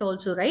present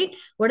also, right?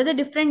 What are the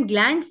different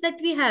glands that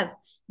we have?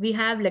 we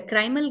have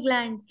lacrimal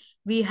gland,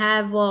 we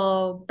have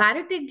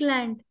parotid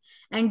gland,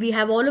 and we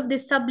have all of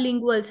these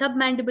sublingual,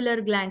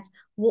 submandibular glands.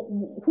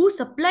 Who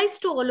supplies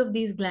to all of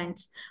these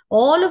glands?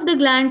 All of the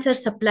glands are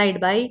supplied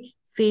by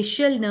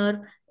facial nerve,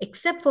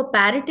 except for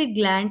parotid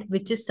gland,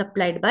 which is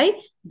supplied by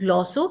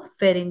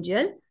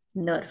glossopharyngeal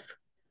nerve.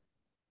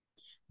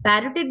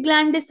 Parotid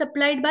gland is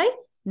supplied by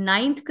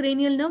ninth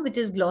cranial nerve, which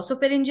is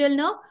glossopharyngeal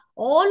nerve.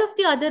 All of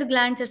the other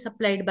glands are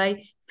supplied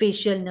by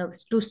facial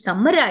nerves. To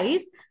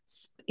summarize,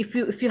 if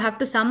you have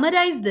to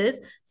summarize this,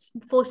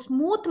 for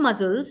smooth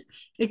muscles,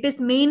 it is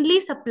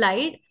mainly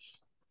supplied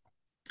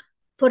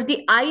for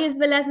the eye as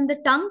well as in the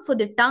tongue. For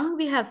the tongue,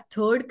 we have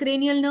third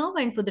cranial nerve,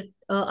 and for the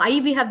eye,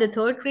 we have the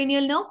third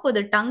cranial nerve. For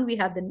the tongue, we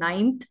have the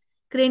ninth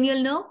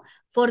cranial nerve.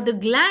 For the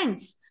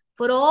glands,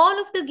 for all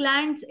of the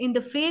glands in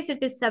the face,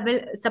 it is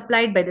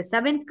supplied by the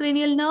seventh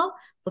cranial nerve.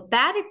 For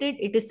parotid,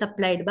 it is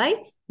supplied by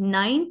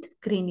ninth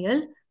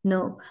cranial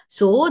nerve.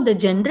 So the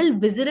general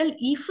visceral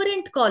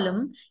efferent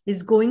column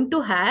is going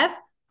to have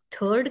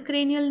third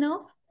cranial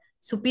nerve.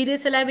 Superior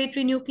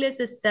salivatory nucleus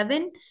is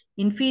 7,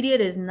 inferior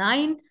is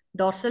 9,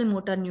 dorsal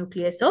motor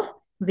nucleus of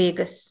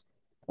vagus.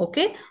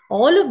 Okay,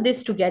 all of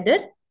this together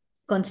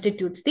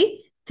constitutes the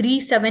 3,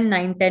 7,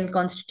 9, 10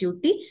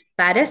 constitute the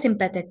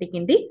parasympathetic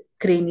in the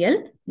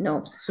cranial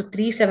nerves. So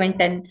 3, 7,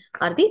 10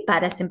 are the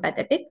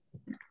parasympathetic.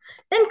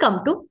 Then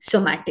come to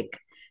somatic.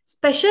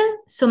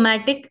 Special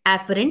somatic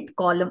afferent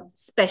column.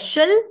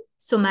 Special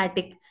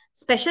somatic.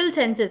 Special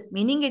senses,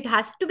 meaning it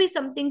has to be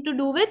something to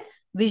do with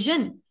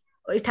vision.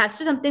 It has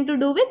to something to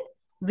do with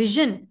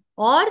vision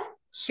or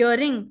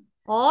hearing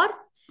or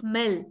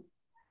smell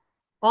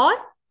or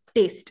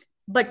taste.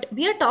 But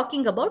we are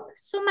talking about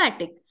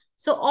somatic.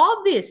 So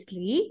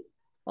obviously,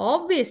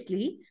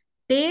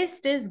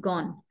 taste is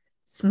gone.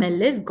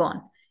 Smell is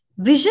gone.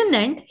 Vision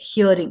and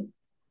hearing.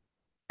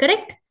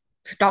 Correct?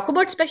 If you talk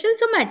about special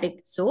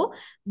somatic. So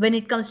when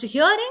it comes to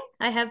hearing,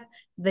 I have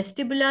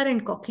vestibular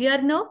and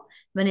cochlear nerve.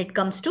 When it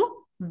comes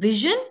to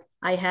vision,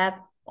 I have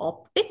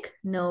optic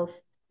nerve.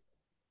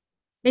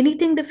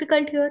 Anything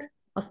difficult here?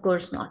 Of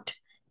course not.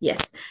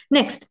 Yes.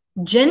 Next,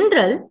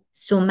 general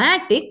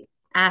somatic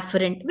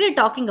afferent. We are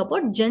talking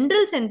about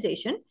general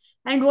sensation.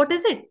 And what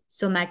is it?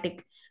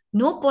 Somatic.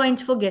 No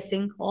points for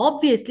guessing.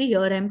 Obviously,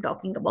 here I am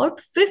talking about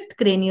fifth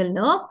cranial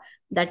nerve.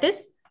 That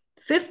is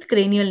fifth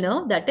cranial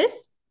nerve. That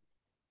is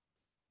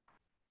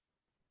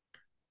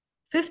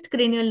fifth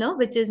cranial nerve,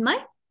 which is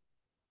my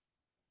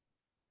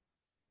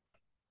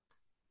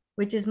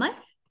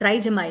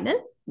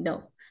trigeminal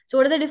nerve. So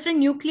what are the different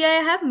nuclei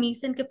I have?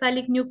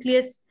 Mesencephalic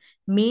nucleus,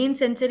 main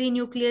sensory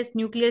nucleus,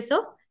 nucleus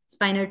of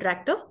spinal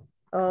tract of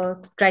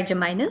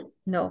trigeminal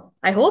nerve.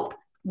 I hope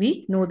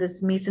we know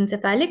this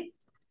mesencephalic,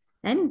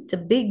 and it's a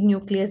big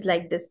nucleus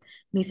like this.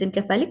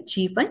 Mesencephalic,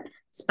 chief and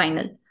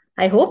spinal.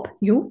 I hope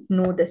you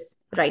know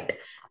this, right?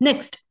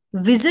 Next,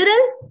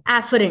 visceral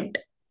afferent.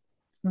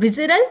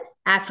 Visceral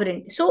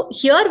afferent. So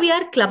here we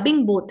are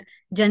clubbing both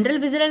general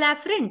visceral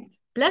afferent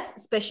plus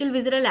special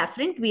visceral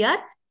afferent. We are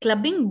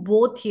clubbing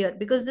both here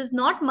because there's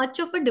not much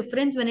of a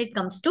difference when it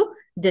comes to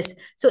this.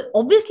 So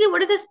obviously,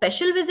 what is a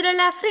special visceral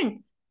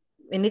afferent?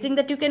 Anything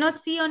that you cannot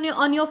see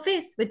on your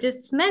face, which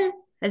is smell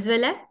as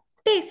well as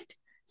taste.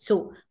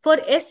 So for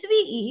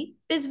SVE,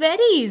 it is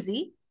very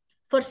easy.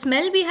 For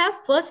smell, we have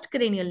first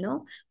cranial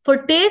nerve. For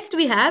taste,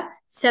 we have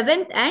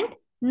seventh and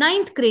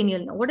ninth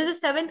cranial nerve. What is the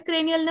seventh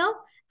cranial nerve?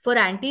 For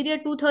anterior,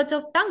 2/3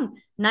 of tongue.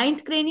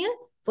 Ninth cranial.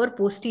 For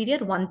posterior,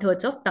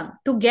 1/3 of tongue.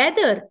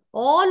 Together,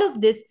 all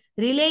of this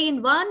relay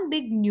in one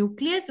big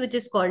nucleus, which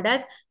is called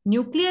as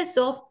nucleus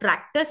of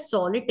tractus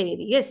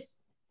solitarius.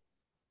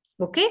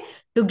 Okay.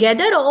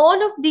 Together,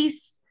 all of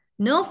these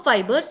nerve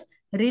fibers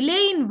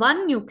relay in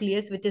one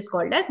nucleus, which is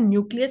called as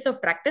nucleus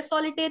of tractus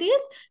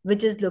solitarius,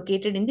 which is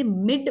located in the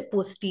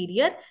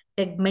mid-posterior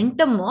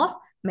tegmentum of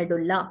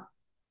medulla.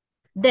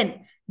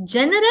 Then,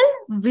 general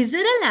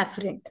visceral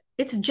afferent.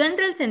 It's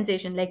general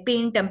sensation like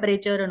pain,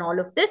 temperature, and all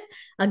of this.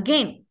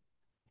 Again,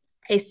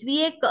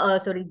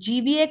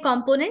 GVA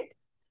component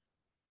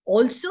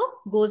also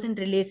goes and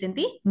relays in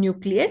the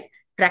nucleus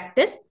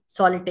tractus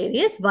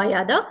solitarius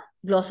via the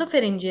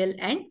glossopharyngeal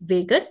and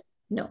vagus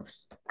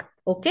nerves.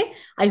 Okay,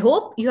 I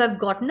hope you have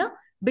gotten a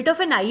bit of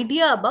an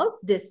idea about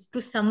this.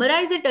 To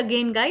summarize it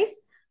again, guys,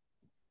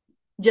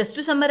 just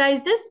to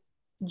summarize this,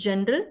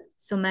 general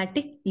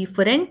somatic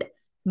efferent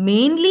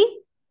mainly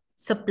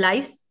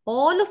supplies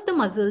all of the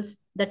muscles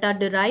that are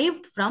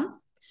derived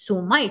from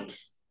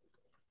somites,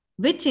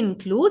 which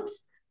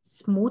includes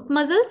smooth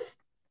muscles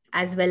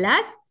as well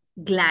as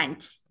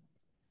glands.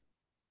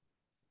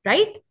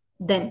 Right?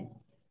 Then,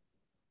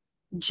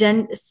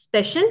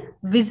 special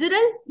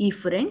visceral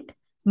efferent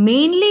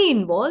mainly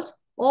involves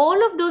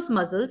all of those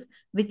muscles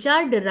which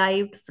are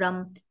derived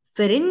from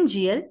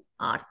pharyngeal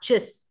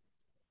arches.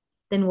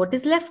 Then what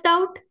is left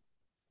out?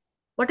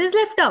 What is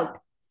left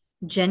out?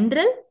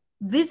 General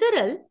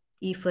visceral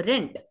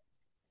efferent,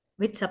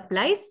 which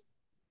supplies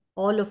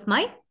all of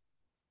my,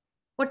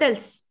 what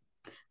else?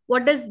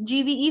 What does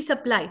GVE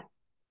supply?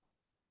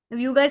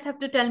 You guys have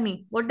to tell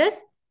me, what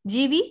does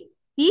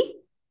GVE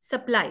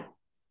supply?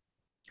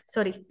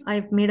 Sorry,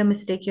 I've made a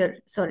mistake here.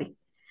 Sorry.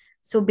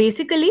 So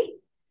basically,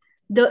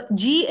 the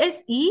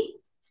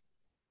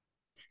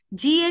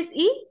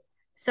GSE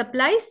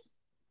supplies.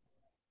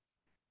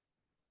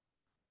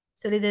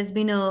 Sorry, there's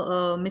been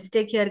a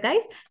mistake here,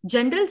 guys.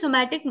 General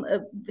somatic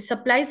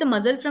supplies the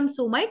muscle from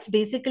somites,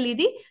 basically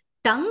the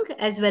tongue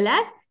as well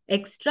as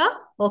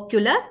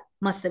extraocular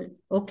muscle.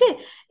 Okay.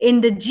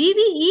 In the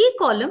GVE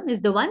column is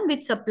the one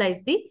which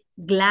supplies the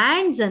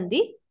glands and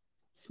the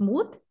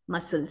smooth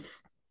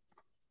muscles.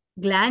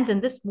 Glands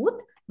and the smooth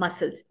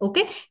muscles.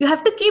 Okay. You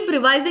have to keep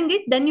revising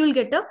it, then you'll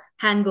get a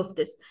hang of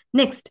this.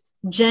 Next,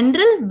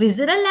 general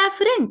visceral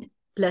afferent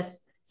plus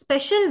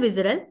special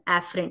visceral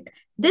afferent.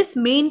 This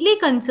mainly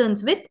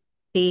concerns with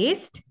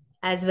taste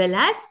as well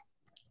as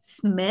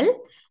smell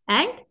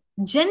and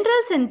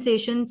general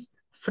sensations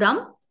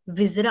from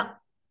viscera.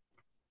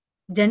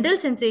 General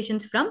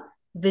sensations from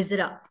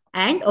viscera.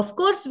 And of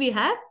course, we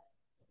have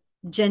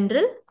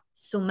general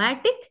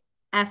somatic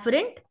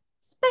afferent,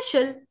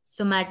 special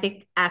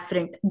somatic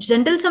afferent.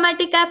 General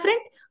somatic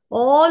afferent,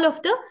 all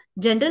of the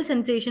general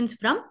sensations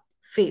from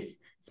face.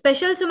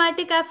 Special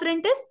somatic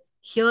afferent is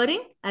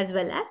hearing as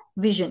well as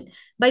vision.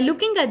 By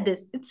looking at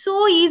this, it's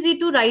so easy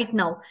to write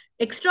now.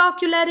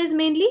 Extraocular is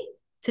mainly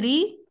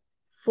 3,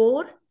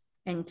 4,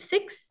 and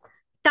 6.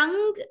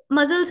 Tongue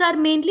muscles are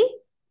mainly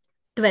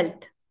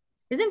 12th,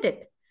 isn't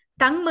it?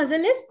 Tongue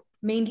muscle is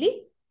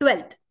mainly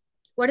 12th.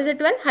 What is a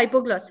 12?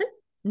 Hypoglossal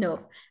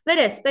nerve.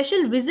 Whereas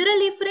special visceral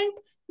efferent,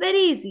 very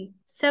easy.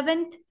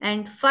 7th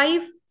and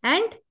 5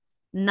 and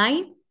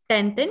 9,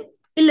 10th and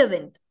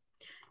 11th.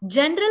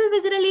 General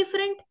visceral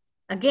efferent,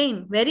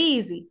 again, very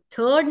easy.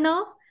 3rd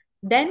nerve.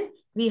 Then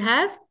we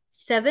have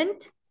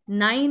 7th,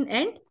 9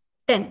 and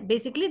 10.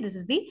 Basically, this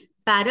is the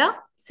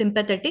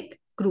parasympathetic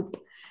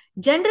group.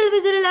 General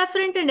visceral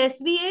afferent and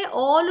SVA,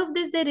 all of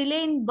this, they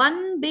relay in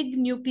one big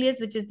nucleus,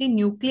 which is the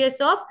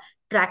nucleus of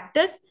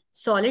tractus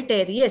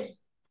solitarius.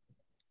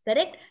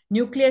 Correct?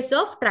 Nucleus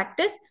of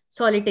tractus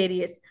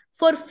solitarius.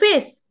 For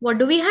face, what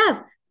do we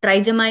have?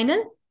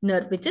 Trigeminal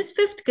nerve, which is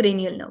 5th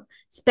cranial nerve.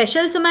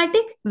 Special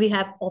somatic, we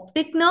have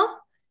optic nerve,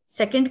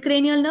 2nd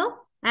cranial nerve,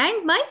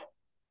 and my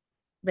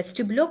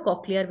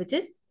vestibulocochlear, which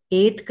is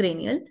 8th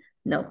cranial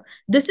nerve.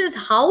 This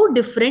is how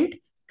different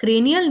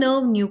cranial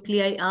nerve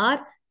nuclei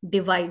are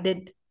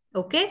divided.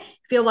 Okay,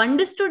 if you have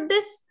understood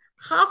this,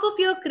 half of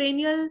your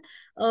cranial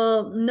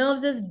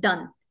nerves is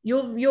done.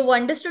 You've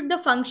understood the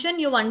function,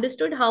 you've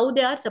understood how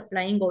they are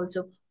supplying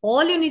also.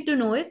 All you need to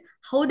know is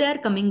how they are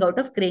coming out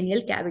of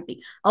cranial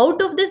cavity.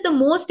 Out of this, the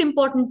most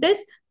important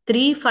is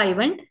 3, 5,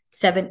 and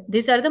 7.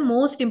 These are the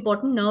most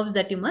important nerves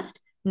that you must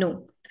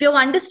know. If you've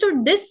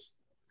understood this,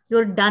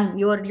 you're done.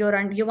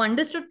 You've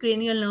understood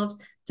cranial nerves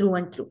through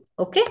and through.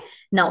 Okay.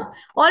 Now,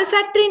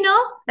 olfactory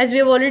nerve, as we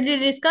have already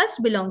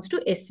discussed, belongs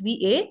to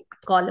SVA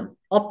column.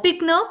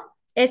 Optic nerve,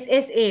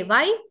 SSA.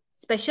 Why?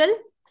 Special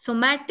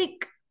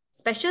somatic.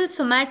 Special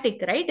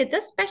somatic, right? It's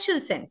a special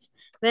sense.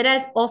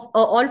 Whereas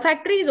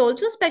olfactory is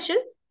also special,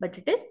 but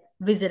it is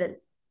visceral.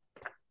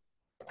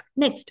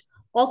 Next,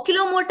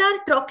 oculomotor,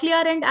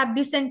 trochlear, and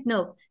abducent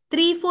nerve.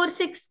 3, 4,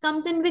 6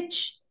 comes in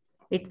which?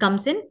 It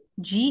comes in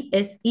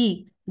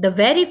GSE, the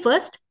very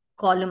first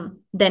column.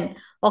 Then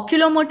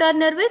oculomotor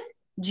nerve is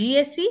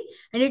GSE,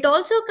 and it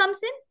also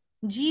comes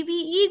in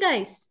GVE,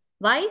 guys.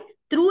 Why?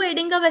 Through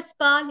Edinga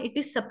Vespa, it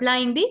is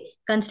supplying the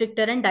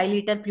constrictor and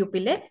dilator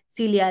pupillae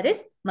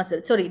ciliaris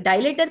muscle. Sorry,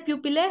 dilator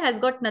pupillae has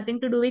got nothing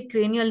to do with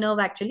cranial nerve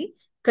actually.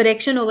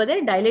 Correction over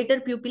there.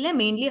 Dilator pupillae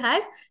mainly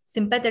has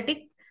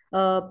sympathetic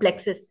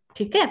plexus.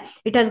 Okay?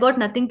 It has got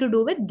nothing to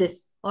do with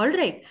this. All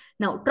right.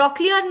 Now,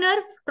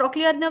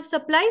 trochlear nerve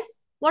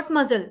supplies what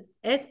muscle?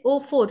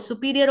 SO4,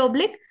 superior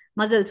oblique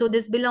muscle. So,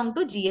 this belongs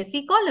to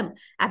GSE column.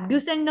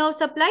 Abducent nerve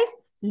supplies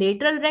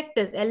lateral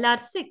rectus,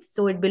 LR6.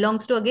 So, it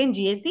belongs to again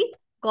GSE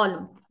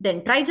column.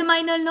 Then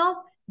trigeminal nerve,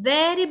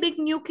 very big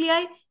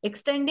nuclei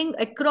extending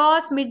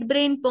across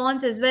midbrain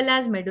pons as well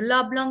as medulla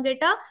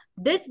oblongata.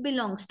 This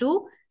belongs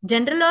to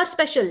general or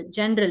special?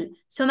 General.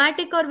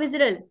 Somatic or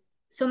visceral?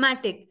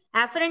 Somatic.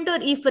 Afferent or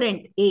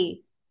efferent?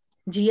 A.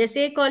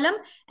 GSA column.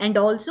 And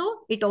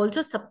also, it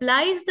also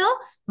supplies the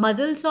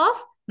muscles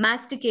of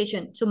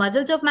mastication. So,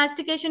 muscles of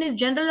mastication is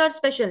general or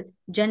special?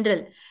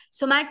 General.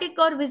 Somatic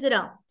or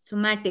viscera?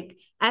 Somatic.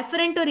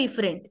 Afferent or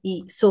efferent?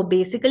 E. So,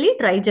 basically,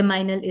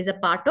 trigeminal is a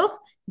part of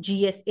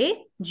GSA,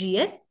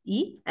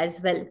 GSE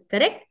as well.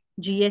 Correct?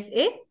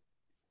 GSA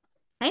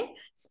and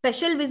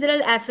special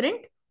visceral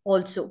afferent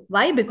also.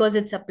 Why? Because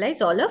it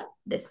supplies all of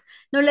this.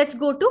 Now, let's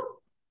go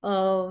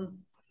to...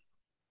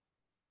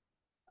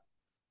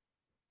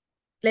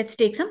 let's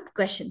take some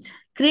questions.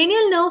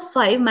 Cranial nerve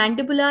 5,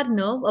 mandibular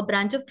nerve, a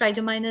branch of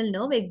trigeminal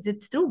nerve,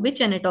 exits through which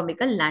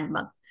anatomical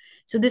landmark?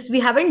 So this we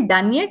haven't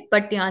done yet,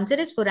 but the answer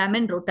is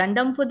foramen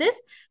rotundum for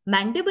this.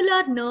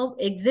 Mandibular nerve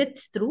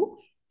exits through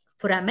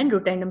foramen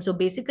rotundum. So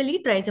basically,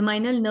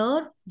 trigeminal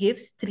nerve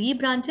gives 3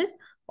 branches: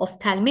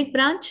 ophthalmic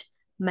branch,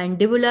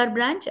 mandibular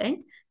branch,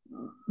 and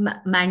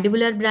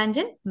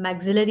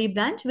maxillary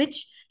branch,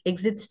 which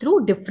exits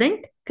through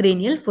different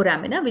cranial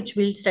foramina, which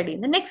we'll study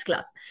in the next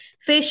class.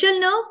 Facial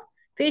nerve,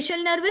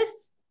 Facial nerve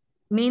is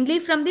mainly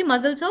from the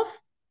muscles of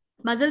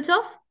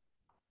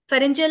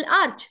pharyngeal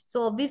arch.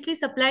 So obviously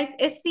supplies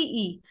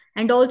SVE,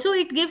 and also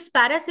it gives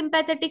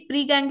parasympathetic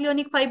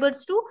preganglionic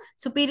fibers to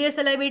superior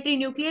salivatory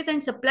nucleus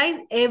and supplies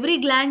every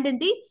gland in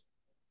the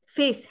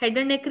face, head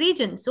and neck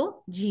region.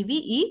 So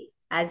GVE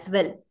as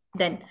well.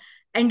 Then,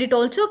 and it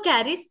also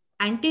carries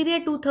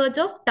anterior two-thirds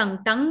of tongue.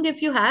 Tongue,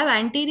 if you have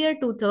anterior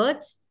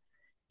two-thirds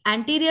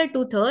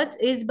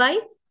is by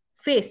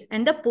face,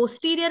 and the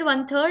posterior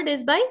one-third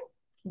is by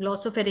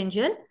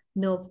glossopharyngeal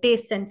nerve,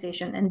 taste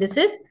sensation. And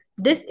this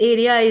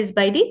area is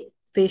by the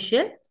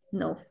facial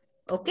nerve.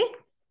 Okay.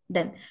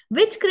 Then,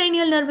 which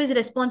cranial nerve is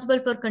responsible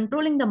for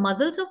controlling the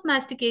muscles of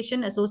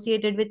mastication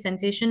associated with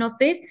sensation of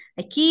face?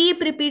 I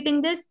keep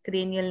repeating this.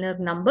 Cranial nerve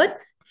number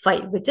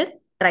 5, which is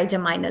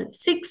trigeminal.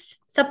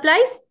 6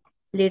 supplies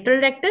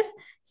lateral rectus.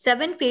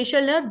 7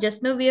 facial nerve,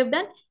 just now we have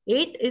done.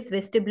 8 is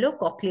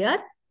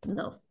vestibulocochlear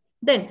nerve.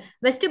 Then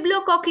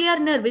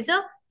vestibulocochlear nerve is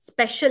a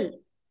special,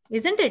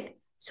 isn't it?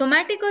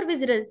 Somatic or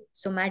visceral?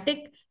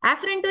 Somatic.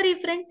 Afferent or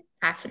efferent?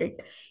 Afferent.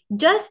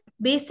 Just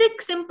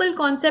basic simple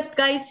concept,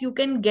 guys. You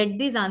can get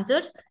these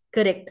answers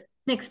correct.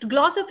 Next,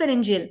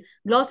 glossopharyngeal.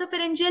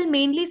 Glossopharyngeal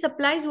mainly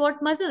supplies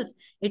what muscles?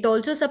 It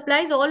also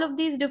supplies all of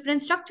these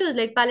different structures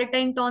like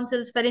palatine,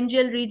 tonsils,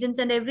 pharyngeal regions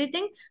and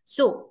everything.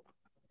 So,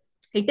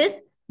 it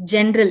is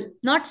general,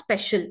 not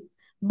special.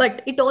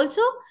 But it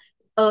also,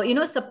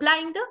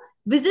 supplying the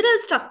visceral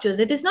structures.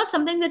 It is not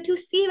something that you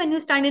see when you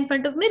stand in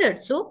front of mirror.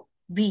 So,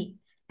 V.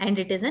 And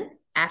it is an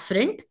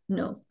afferent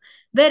nerve.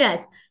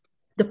 Whereas,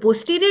 the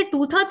posterior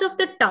two-thirds of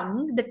the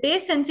tongue, the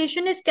taste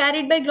sensation is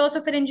carried by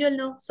glossopharyngeal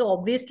nerve. So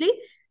obviously,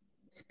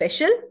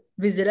 special,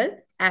 visceral,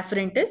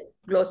 afferent is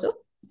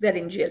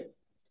glossopharyngeal.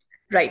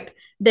 Right.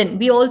 Then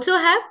we also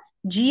have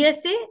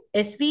GSA,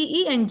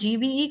 SVE and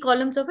GVE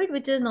columns of it,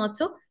 which is not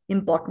so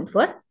important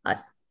for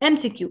us.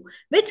 MCQ.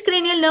 Which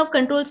cranial nerve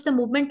controls the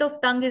movement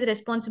of tongue is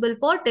responsible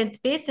for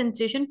taste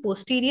sensation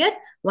posterior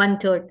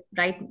one-third?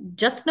 Right.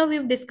 Just now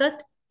we've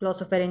discussed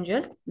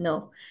glossopharyngeal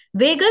nerve.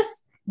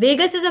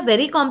 Vagus is a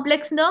very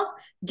complex nerve.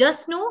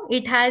 Just know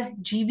it has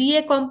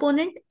GVA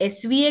component,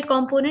 SVA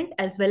component,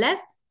 as well as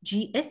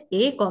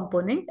GSA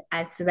component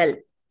as well.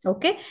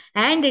 Okay.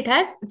 And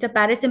it's a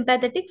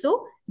parasympathetic.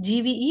 So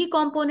GVE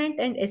component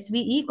and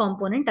SVE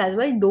component as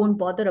well. Don't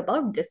bother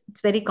about this.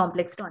 It's very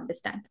complex to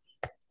understand.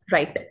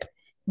 Right.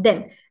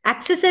 Then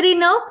accessory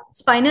nerve,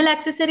 spinal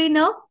accessory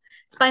nerve.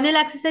 Spinal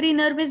accessory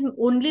nerve is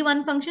only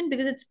one function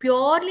because it's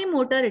purely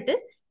motor. It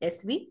is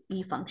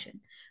SVE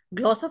function.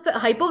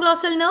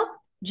 Hypoglossal nerve,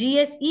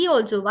 GSE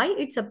also. Why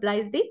it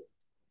supplies the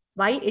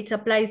what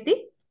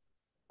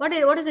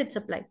does it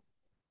supply?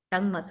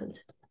 Tongue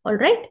muscles. All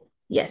right.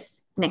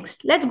 Yes.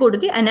 Next, let's go to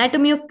the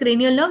anatomy of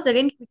cranial nerves.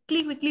 Again,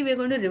 quickly, we're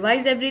going to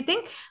revise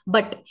everything.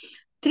 But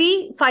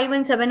 3, 5,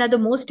 and 7 are the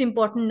most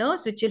important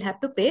nerves which you'll have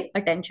to pay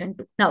attention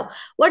to. Now,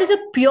 what is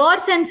the pure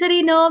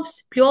sensory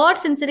nerves? Pure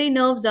sensory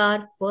nerves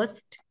are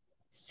 1st,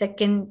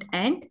 2nd,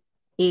 and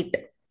 8.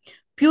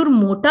 Pure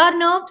motor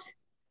nerves,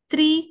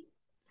 3,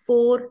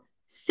 4,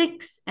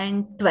 6,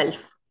 and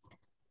 12.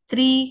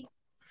 3,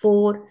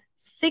 4,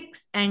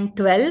 6, and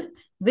 12,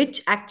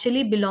 which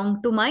actually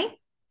belong to my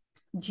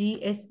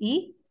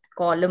GSE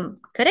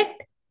column,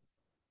 correct?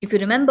 If you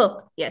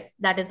remember, yes,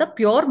 that is a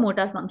pure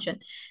motor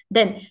function.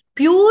 Then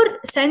pure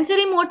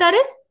sensory motor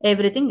is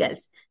everything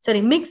else.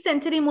 Sorry, mixed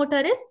sensory motor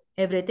is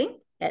everything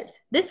else.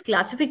 This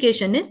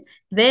classification is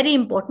very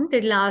important.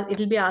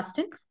 It'll be asked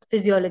in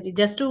physiology.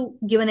 Just to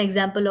give an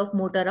example of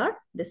motor or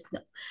this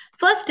nerve.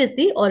 First is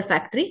the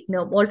olfactory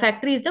nerve.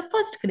 Olfactory is the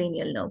first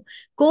cranial nerve.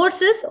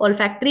 Course is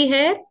olfactory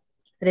hair,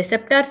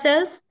 receptor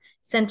cells,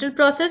 central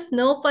process,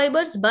 nerve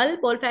fibers, bulb,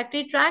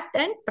 olfactory tract,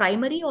 and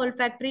primary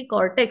olfactory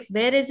cortex.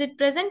 Where is it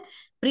present?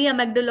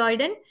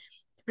 Preamygdaloid and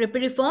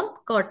piriform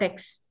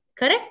cortex.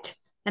 Correct?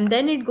 And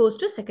then it goes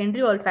to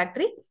secondary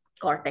olfactory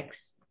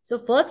cortex. So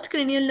first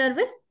cranial nerve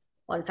is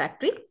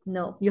olfactory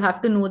nerve. You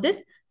have to know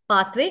this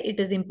pathway. It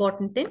is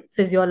important in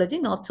physiology,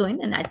 not so in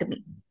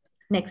anatomy.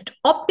 Next,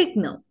 optic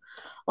nerve.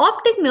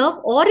 Optic nerve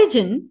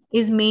origin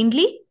is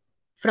mainly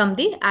from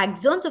the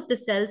axons of the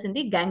cells in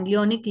the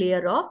ganglionic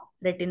layer of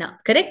retina.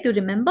 Correct? You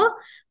remember?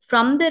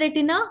 From the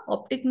retina,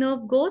 optic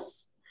nerve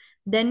goes.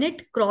 Then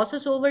it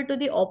crosses over to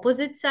the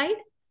opposite side,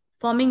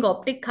 forming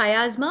optic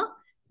chiasma.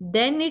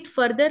 Then it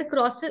further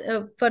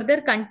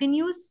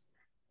continues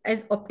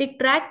as optic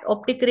tract,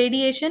 optic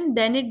radiation.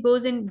 Then it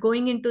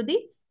going into the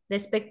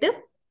respective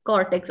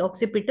cortex,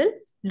 occipital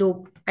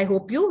lobe. I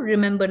hope you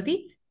remember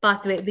the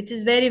pathway, which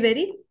is very,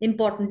 very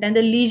important. And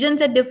the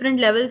lesions at different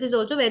levels is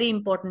also very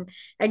important.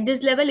 At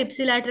this level,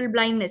 ipsilateral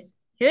blindness.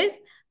 Here is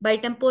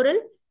bitemporal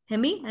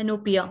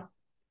hemianopia.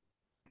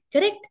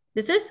 Correct?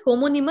 This is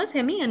homonymous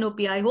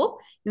hemianopia. I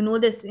hope you know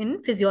this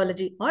in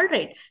physiology. All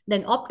right.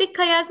 Then optic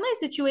chiasma is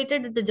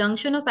situated at the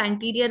junction of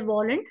anterior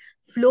wall and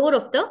floor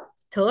of the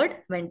third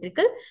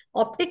ventricle.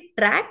 Optic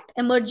tract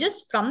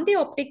emerges from the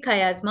optic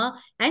chiasma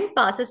and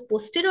passes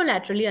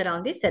posterolaterally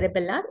around the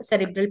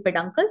cerebral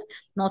peduncles.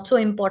 Not so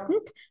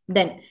important.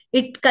 Then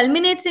it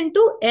culminates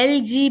into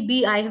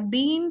LGB. I have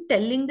been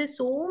telling this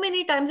so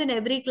many times in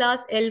every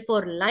class. L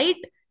for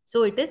light,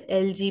 so it is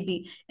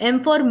LGB.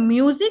 M for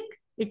music,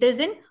 it is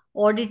in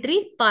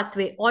auditory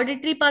pathway.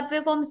 Auditory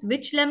pathway forms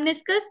which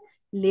lemniscus?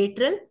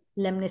 Lateral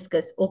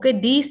lemniscus. Okay,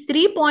 these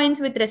 3 points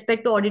with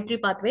respect to auditory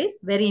pathways,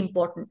 very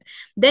important.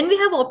 Then we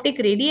have optic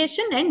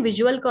radiation and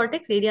visual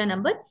cortex, area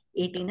number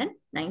 18 and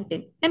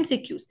 19.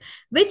 MCQs.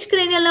 Which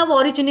cranial nerve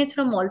originates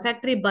from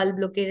olfactory bulb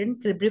located in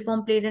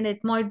cribriform plate and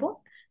ethmoid bone?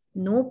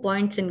 No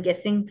points in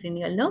guessing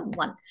cranial nerve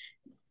 1.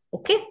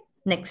 Okay,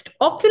 next,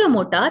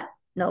 oculomotor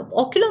nerve.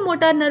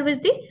 Oculomotor nerve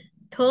is the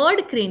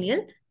third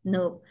cranial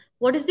nerve.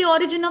 What is the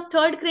origin of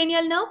third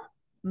cranial nerve?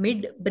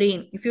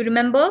 Midbrain. If you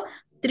remember,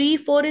 3,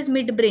 4 is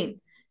midbrain.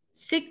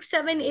 6,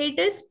 7, 8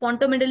 is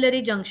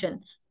pontomedullary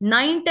junction.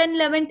 9, 10,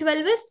 11,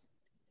 12 is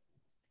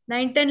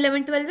 9, 10,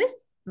 11, 12 is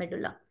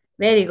medulla.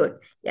 Very good.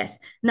 Yes.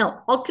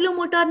 Now,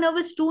 oculomotor nerve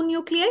is 2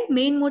 nuclei.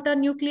 Main motor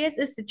nucleus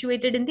is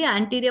situated in the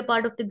anterior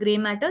part of the gray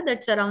matter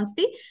that surrounds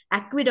the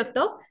aqueduct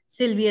of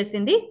Sylvius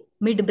in the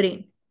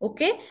midbrain.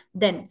 Okay.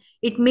 Then,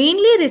 it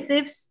mainly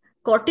receives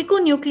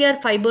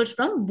corticonuclear fibers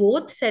from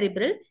both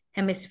cerebral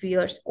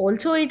hemispheres.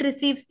 Also, it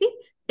receives the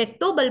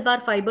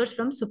tectobulbar fibers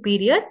from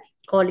superior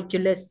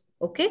colliculus.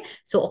 Okay.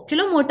 So,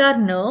 oculomotor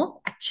nerve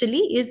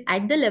actually is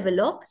at the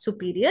level of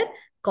superior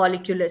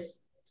colliculus.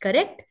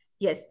 Correct?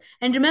 Yes.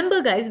 And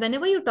remember, guys,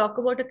 whenever you talk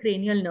about a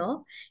cranial nerve,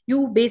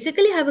 you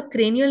basically have a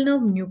cranial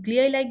nerve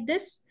nuclei like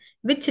this,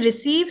 which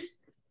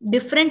receives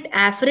different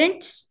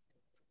afferents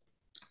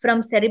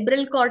from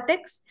cerebral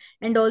cortex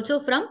and also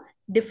from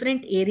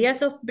different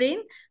areas of brain.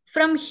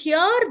 From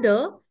here,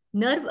 the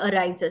nerve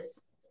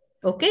arises.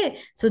 Okay.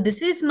 So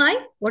this is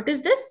my, what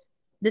is this?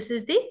 This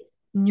is the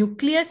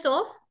nucleus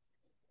of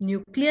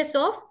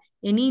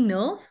any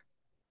nerve,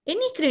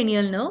 any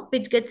cranial nerve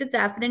which gets its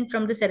afferent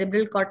from the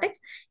cerebral cortex.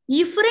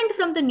 Efferent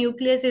from the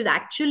nucleus is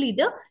actually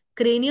the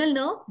cranial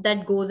nerve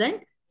that goes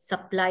and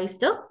supplies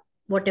the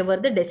whatever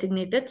the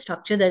designated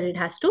structure that it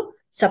has to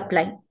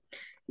supply.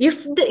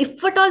 If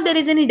at all there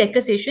is any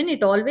decussation,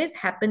 it always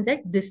happens at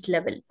this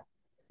level.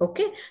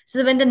 Okay,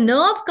 so when the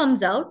nerve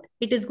comes out,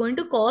 it is going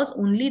to cause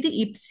only the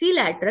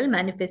ipsilateral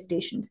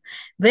manifestations,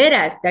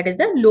 whereas that is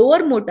the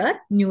lower motor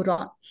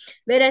neuron,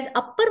 whereas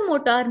upper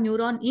motor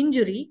neuron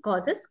injury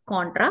causes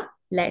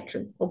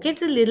contralateral. Okay,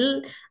 it's a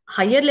little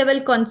higher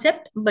level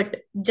concept, but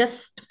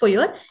just for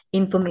your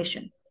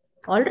information.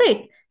 All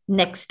right,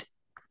 next.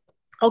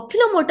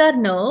 Oculomotor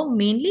nerve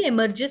mainly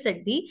emerges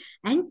at the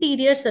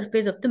anterior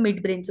surface of the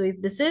midbrain. So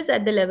if this is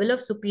at the level of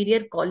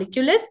superior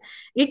colliculus,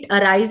 it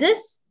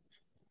arises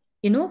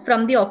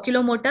from the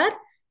oculomotor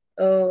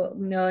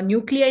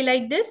nuclei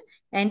like this,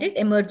 and it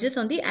emerges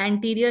on the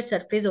anterior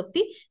surface of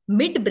the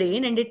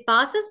midbrain, and it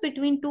passes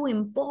between two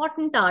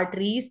important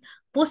arteries,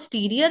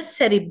 posterior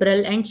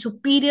cerebral and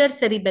superior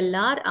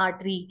cerebellar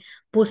artery.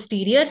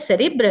 Posterior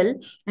cerebral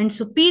and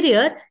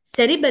superior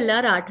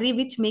cerebellar artery,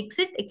 which makes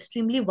it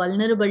extremely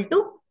vulnerable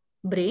to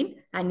brain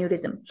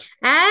aneurysm.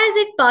 As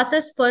it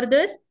passes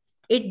further,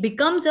 it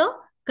becomes a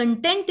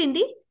content in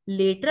the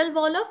lateral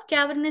wall of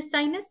cavernous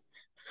sinus.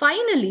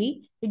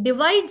 Finally, it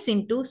divides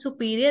into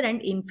superior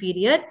and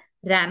inferior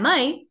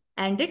rami,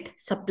 and it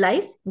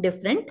supplies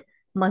different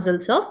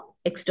muscles of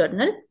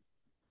extraocular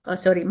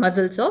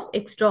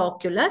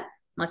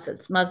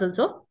muscles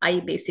of eye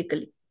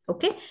basically.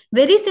 Okay,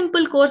 very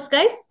simple course,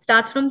 guys.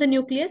 Starts from the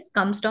nucleus,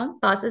 comes down,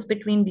 passes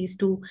between these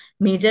two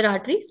major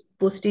arteries,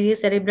 posterior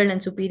cerebral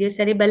and superior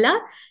cerebellar.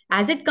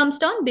 As it comes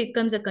down,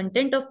 becomes a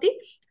content of the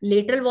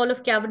lateral wall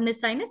of cavernous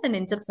sinus and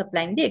ends up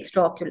supplying the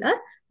extraocular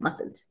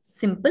muscles.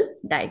 Simple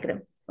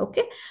diagram.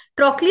 Okay,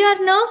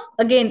 trochlear nerve,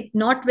 again,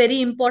 not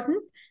very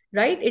important,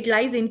 right? It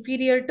lies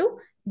inferior to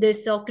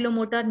this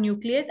oculomotor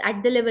nucleus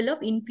at the level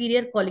of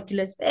inferior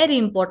colliculus. Very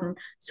important.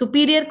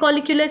 Superior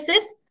colliculus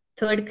is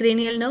third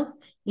cranial nerve.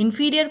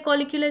 Inferior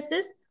colliculus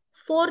is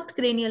fourth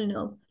cranial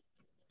nerve.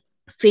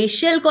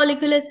 Facial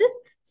colliculus is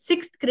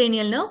sixth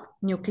cranial nerve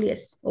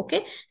nucleus.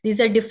 Okay, these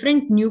are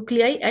different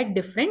nuclei at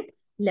different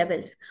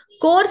levels.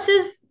 Course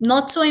is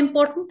not so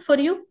important for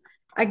you.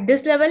 At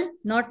this level,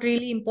 not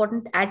really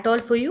important at all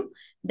for you.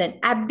 Then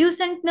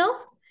abducent nerve.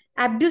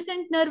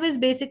 Abducent nerve is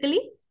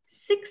basically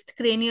sixth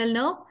cranial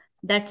nerve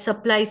that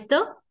supplies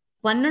the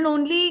one and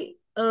only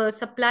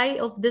supply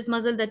of this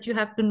muscle that you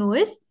have to know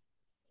is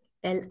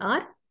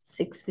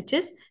LR6, which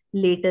is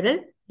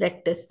lateral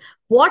rectus.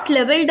 What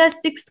level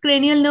does sixth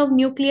cranial nerve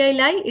nuclei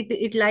lie?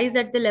 It lies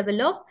at the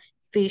level of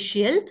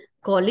facial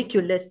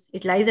colliculus.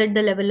 It lies at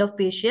the level of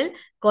facial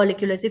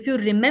colliculus. If you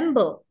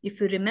remember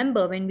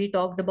when we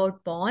talked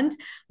about pons,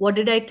 what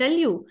did I tell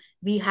you?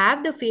 We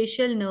have the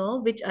facial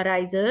nerve which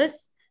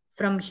arises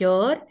from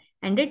here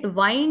and it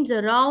winds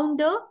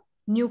around the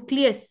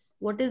nucleus.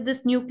 What is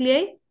this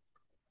nuclei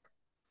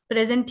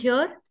present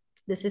here?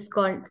 This is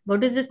called,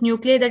 what is this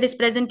nuclei that is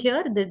present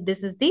here?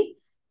 This is the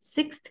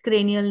sixth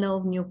cranial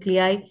nerve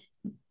nuclei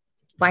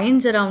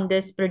winds around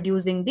this,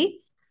 producing the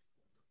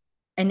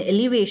an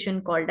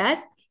elevation called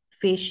as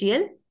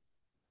facial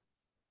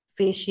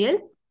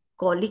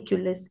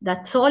colliculus.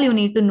 That's all you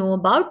need to know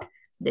about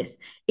this.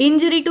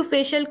 Injury to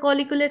facial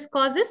colliculus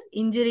causes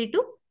injury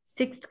to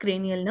sixth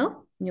cranial nerve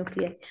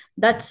nuclei.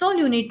 That's all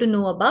you need to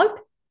know about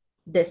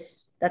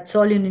this. That's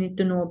all you need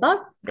to know about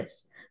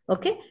this.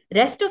 Okay.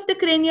 Rest of the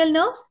cranial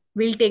nerves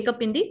we'll take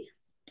up in the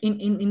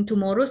in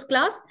tomorrow's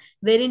class,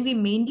 wherein we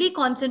mainly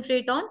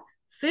concentrate on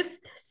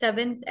fifth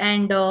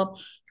and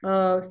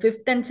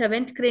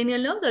seventh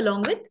cranial nerves,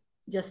 along with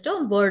just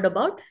a word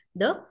about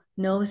the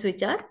nerves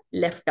which are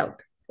left out.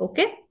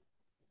 Okay.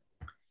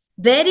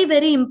 Very,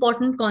 very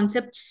important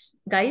concepts,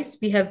 guys.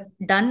 We have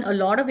done a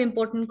lot of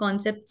important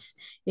concepts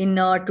in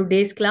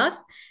today's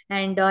class,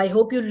 and I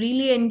hope you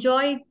really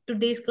enjoyed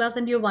today's class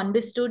and you've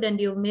understood and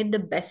you've made the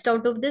best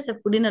out of this.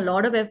 I've put in a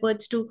lot of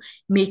efforts to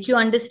make you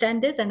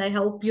understand this, and I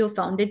hope you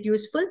found it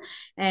useful.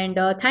 And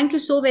thank you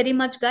so very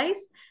much,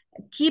 guys.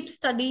 Keep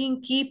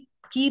studying,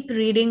 keep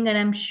reading, and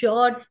I'm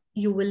sure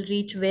you will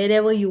reach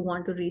wherever you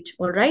want to reach.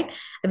 All right.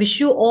 I wish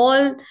you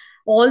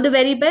all the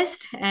very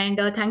best, and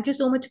thank you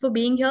so much for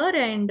being here,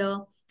 and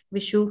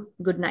wish you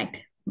good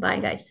night. Bye,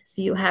 guys.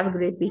 See you. Have a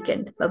great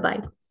weekend. Bye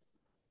bye.